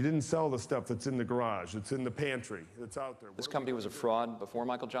 You didn't sell the stuff that's in the garage, it's in the pantry, it's out there. This company was a fraud before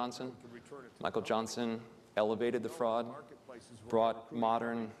Michael Johnson. Michael Johnson elevated the fraud, brought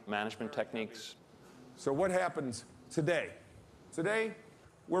modern management techniques. So what happens today? Today,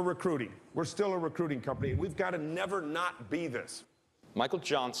 we're recruiting. We're still a recruiting company, and we've got to never not be this. Michael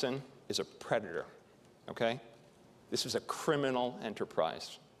Johnson is a predator, okay? This is a criminal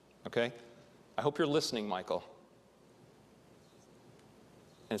enterprise, okay? I hope you're listening, Michael.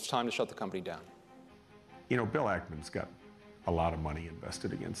 And it's time to shut the company down. You know, Bill Ackman's got a lot of money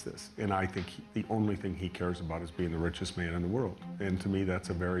invested against this. And I think the only thing he cares about is being the richest man in the world. And to me, that's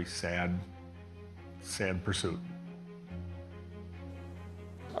a very sad, sad pursuit.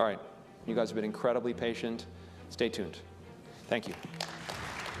 All right, you guys have been incredibly patient. Stay tuned. Thank you.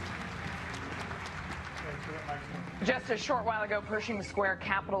 Just a short while ago, Pershing Square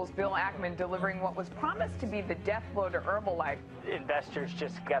Capital's Bill Ackman delivering what was promised to be the death blow to Herbalife. Investors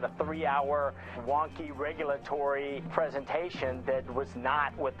just got a 3-hour wonky regulatory presentation that was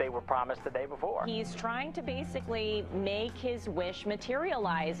not what they were promised the day before. He's trying to basically make his wish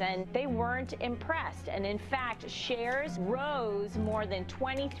materialize, and they weren't impressed. And in fact, shares rose more than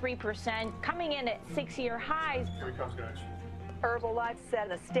 23%, coming in at 6-year highs. Here he comes, guys. Herbalife said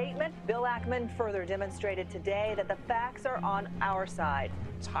in a statement. Bill Ackman further demonstrated today that the facts are on our side.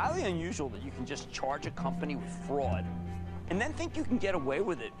 It's highly unusual that you can just charge a company with fraud and then think you can get away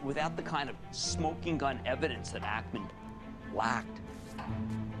with it without the kind of smoking gun evidence that Ackman lacked.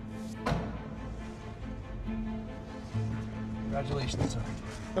 Congratulations, sir.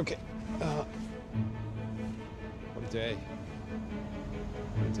 Okay. What a day.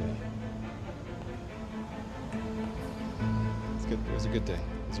 What a day. It was a good day.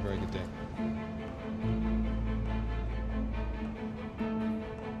 It was a very good day.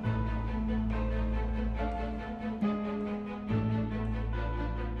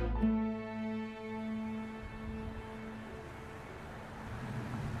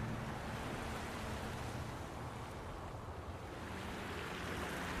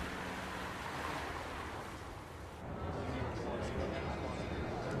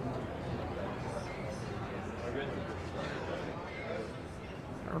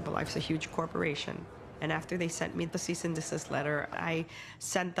 Herbalife's a huge corporation. And after they sent me the cease and desist letter, I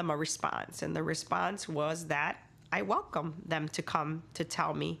sent them a response. And the response was that I welcome them to come to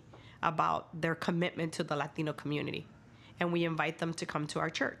tell me about their commitment to the Latino community. And we invite them to come to our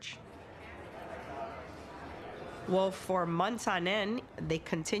church. Well, for months on end, they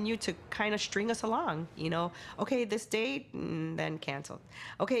continue to kind of string us along. You know, okay, this date, then canceled.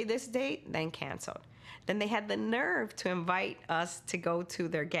 Okay, this date, then canceled. Then they had the nerve to invite us to go to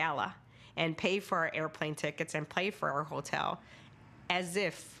their gala and pay for our airplane tickets and pay for our hotel, as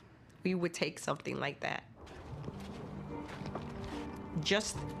if we would take something like that.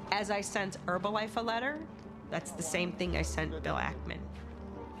 Just as I sent Herbalife a letter, that's the same thing I sent Bill Ackman.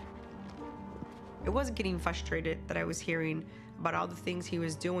 It was getting frustrated that I was hearing about all the things he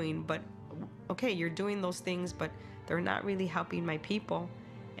was doing, but okay, you're doing those things, but they're not really helping my people.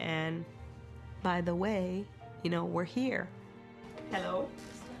 And by the way, you know, we're here. Hello.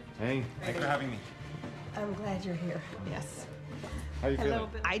 Hey, thanks for having me. I'm glad you're here. Yes. How you feeling?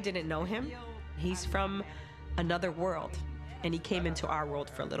 I didn't know him. He's from another world, and he came into our world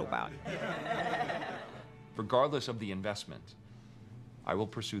for a little while. Regardless of the investment, I will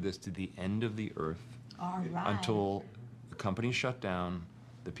pursue this to the end of the earth. All right. Until the company's shut down,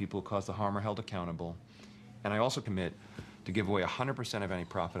 the people who caused the harm are held accountable, and I also commit to give away 100% of any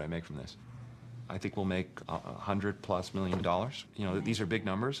profit I make from this. I think we'll make $100+ million. You know, these are big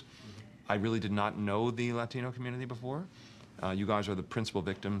numbers. I really did not know the Latino community before. You guys are the principal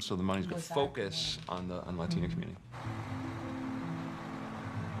victims, so the money's going to focus on the Latino community.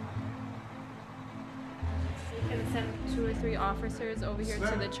 You can send 2 or 3 officers over here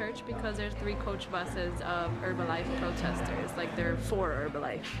to the church because there's 3 coach buses of Herbalife protesters. Like, they're for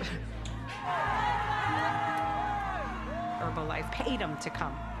Herbalife. Herbalife paid them to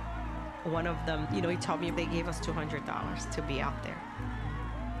come. One of them, you know, he told me they gave us $200 to be out there.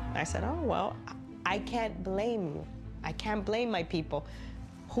 I said, oh, well, I can't blame you. I can't blame my people.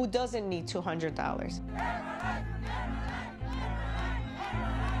 Who doesn't need $200?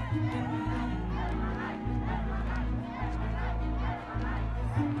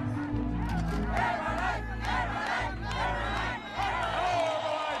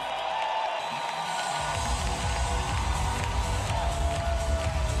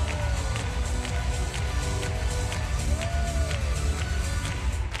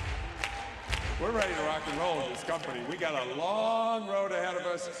 We're ready to rock and roll with this company. We got a long road ahead of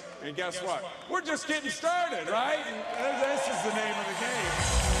us, and guess what? We're just getting started, right? And this is the name of the game.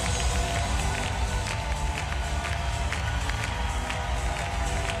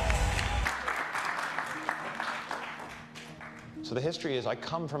 So the history is I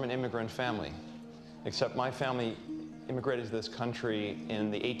come from an immigrant family, except my family immigrated to this country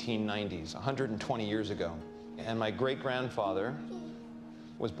in the 1890s, 120 years ago. And my great-grandfather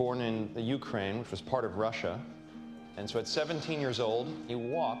was born in the Ukraine, which was part of Russia. And so at 17 years old, he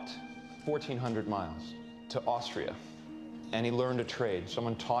walked 1,400 miles to Austria. And he learned a trade.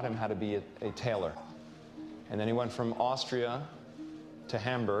 Someone taught him how to be a tailor. And then he went from Austria to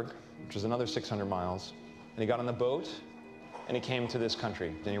Hamburg, which was another 600 miles. And he got on the boat, and he came to this country.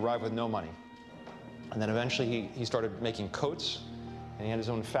 And he arrived with no money. And then eventually he started making coats, and he had his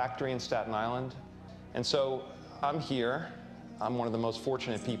own factory in Staten Island. And so I'm here. I'm one of the most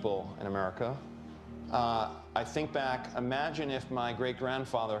fortunate people in America. I think back, imagine if my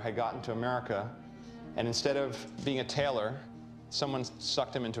great-grandfather had gotten to America, and instead of being a tailor, someone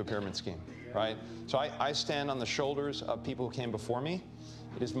sucked him into a pyramid scheme, right? So I stand on the shoulders of people who came before me.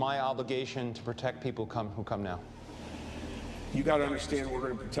 It is my obligation to protect people who come now. You got to understand, we're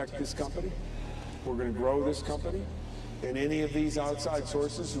going to protect this company. We're going to grow this company. And any of these outside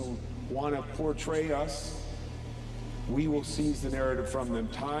sources who want to portray us, we will seize the narrative from them.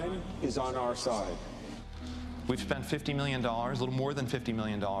 Time is on our side. We've spent $50 million, a little more than $50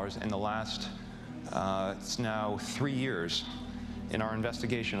 million in the last, it's now 3 years in our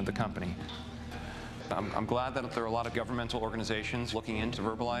investigation of the company. I'm glad that there are a lot of governmental organizations looking into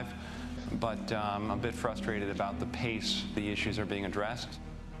Herbalife, but I'm a bit frustrated about the pace the issues are being addressed.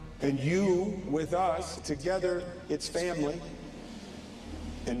 And you, with us, together, it's family.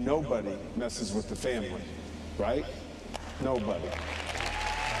 And nobody messes with the family, right? Nobody.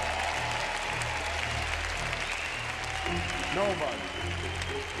 Nobody.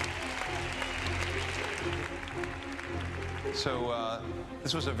 So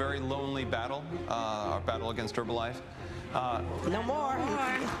this was a very lonely battle, our battle against Herbalife. No more.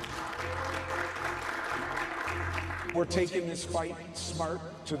 We're taking this fight smart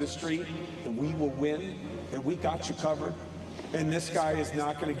to the street, and we will win, and we got you covered. And this guy is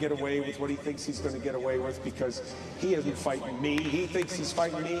not going to get away with what he thinks he's going to get away with, because he isn't fighting me. He thinks he's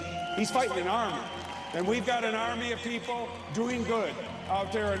fighting me. He's fighting an army. And we've got an army of people doing good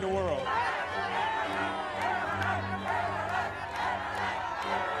out there in the world.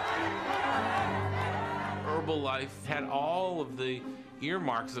 Herbalife had all of the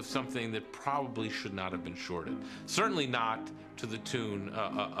earmarks of something that probably should not have been shorted. Certainly not to the tune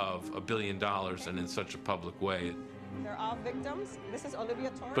of $1 billion and in such a public way. They're all victims. This is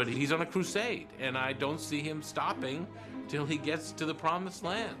Olivia Torres. But he's on a crusade, and I don't see him stopping till he gets to the promised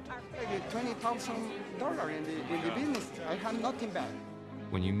land. I get $20,000 in the business. I have nothing back.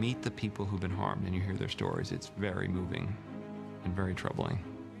 When you meet the people who've been harmed and you hear their stories, it's very moving and very troubling.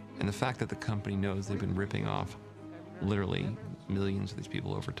 And the fact that the company knows they've been ripping off literally millions of these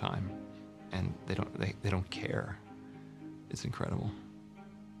people over time, and they don't care. It's incredible.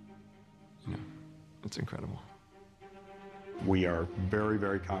 You know, it's incredible. We are very,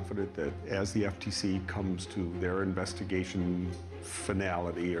 very confident that as the FTC comes to their investigation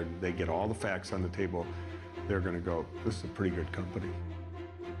finality, or they get all the facts on the table, they're going to go, this is a pretty good company.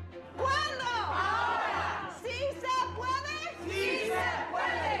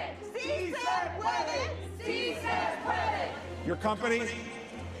 Your company,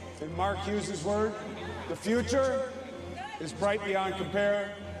 in Mark Hughes' word, the future is bright beyond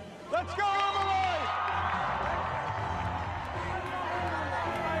compare. Let's go, Herbalife!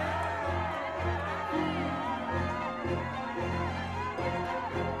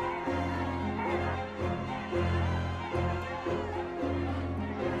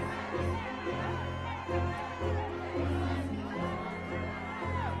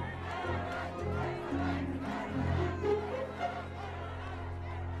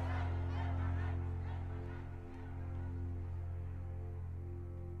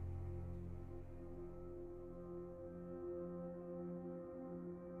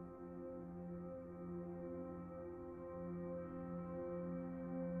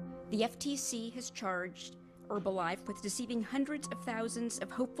 The FTC has charged Herbalife with deceiving hundreds of thousands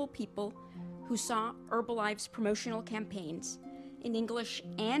of hopeful people who saw Herbalife's promotional campaigns in English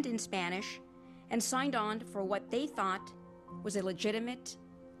and in Spanish and signed on for what they thought was a legitimate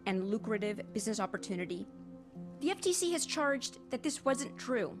and lucrative business opportunity. The FTC has charged that this wasn't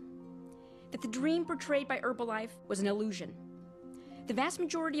true, that the dream portrayed by Herbalife was an illusion. The vast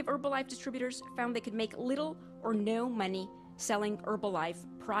majority of Herbalife distributors found they could make little or no money selling Herbalife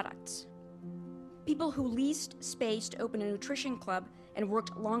products. People who leased space to open a nutrition club and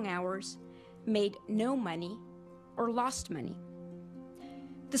worked long hours made no money or lost money.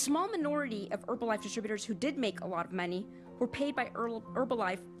 The small minority of Herbalife distributors who did make a lot of money were paid by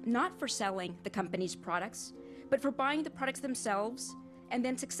Herbalife not for selling the company's products, but for buying the products themselves and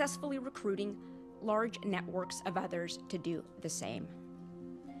then successfully recruiting large networks of others to do the same.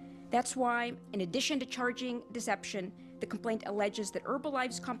 That's why, in addition to charging deception, the complaint alleges that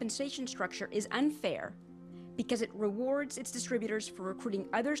Herbalife's compensation structure is unfair because it rewards its distributors for recruiting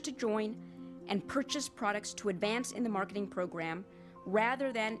others to join and purchase products to advance in the marketing program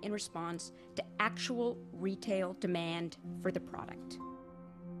rather than in response to actual retail demand for the product.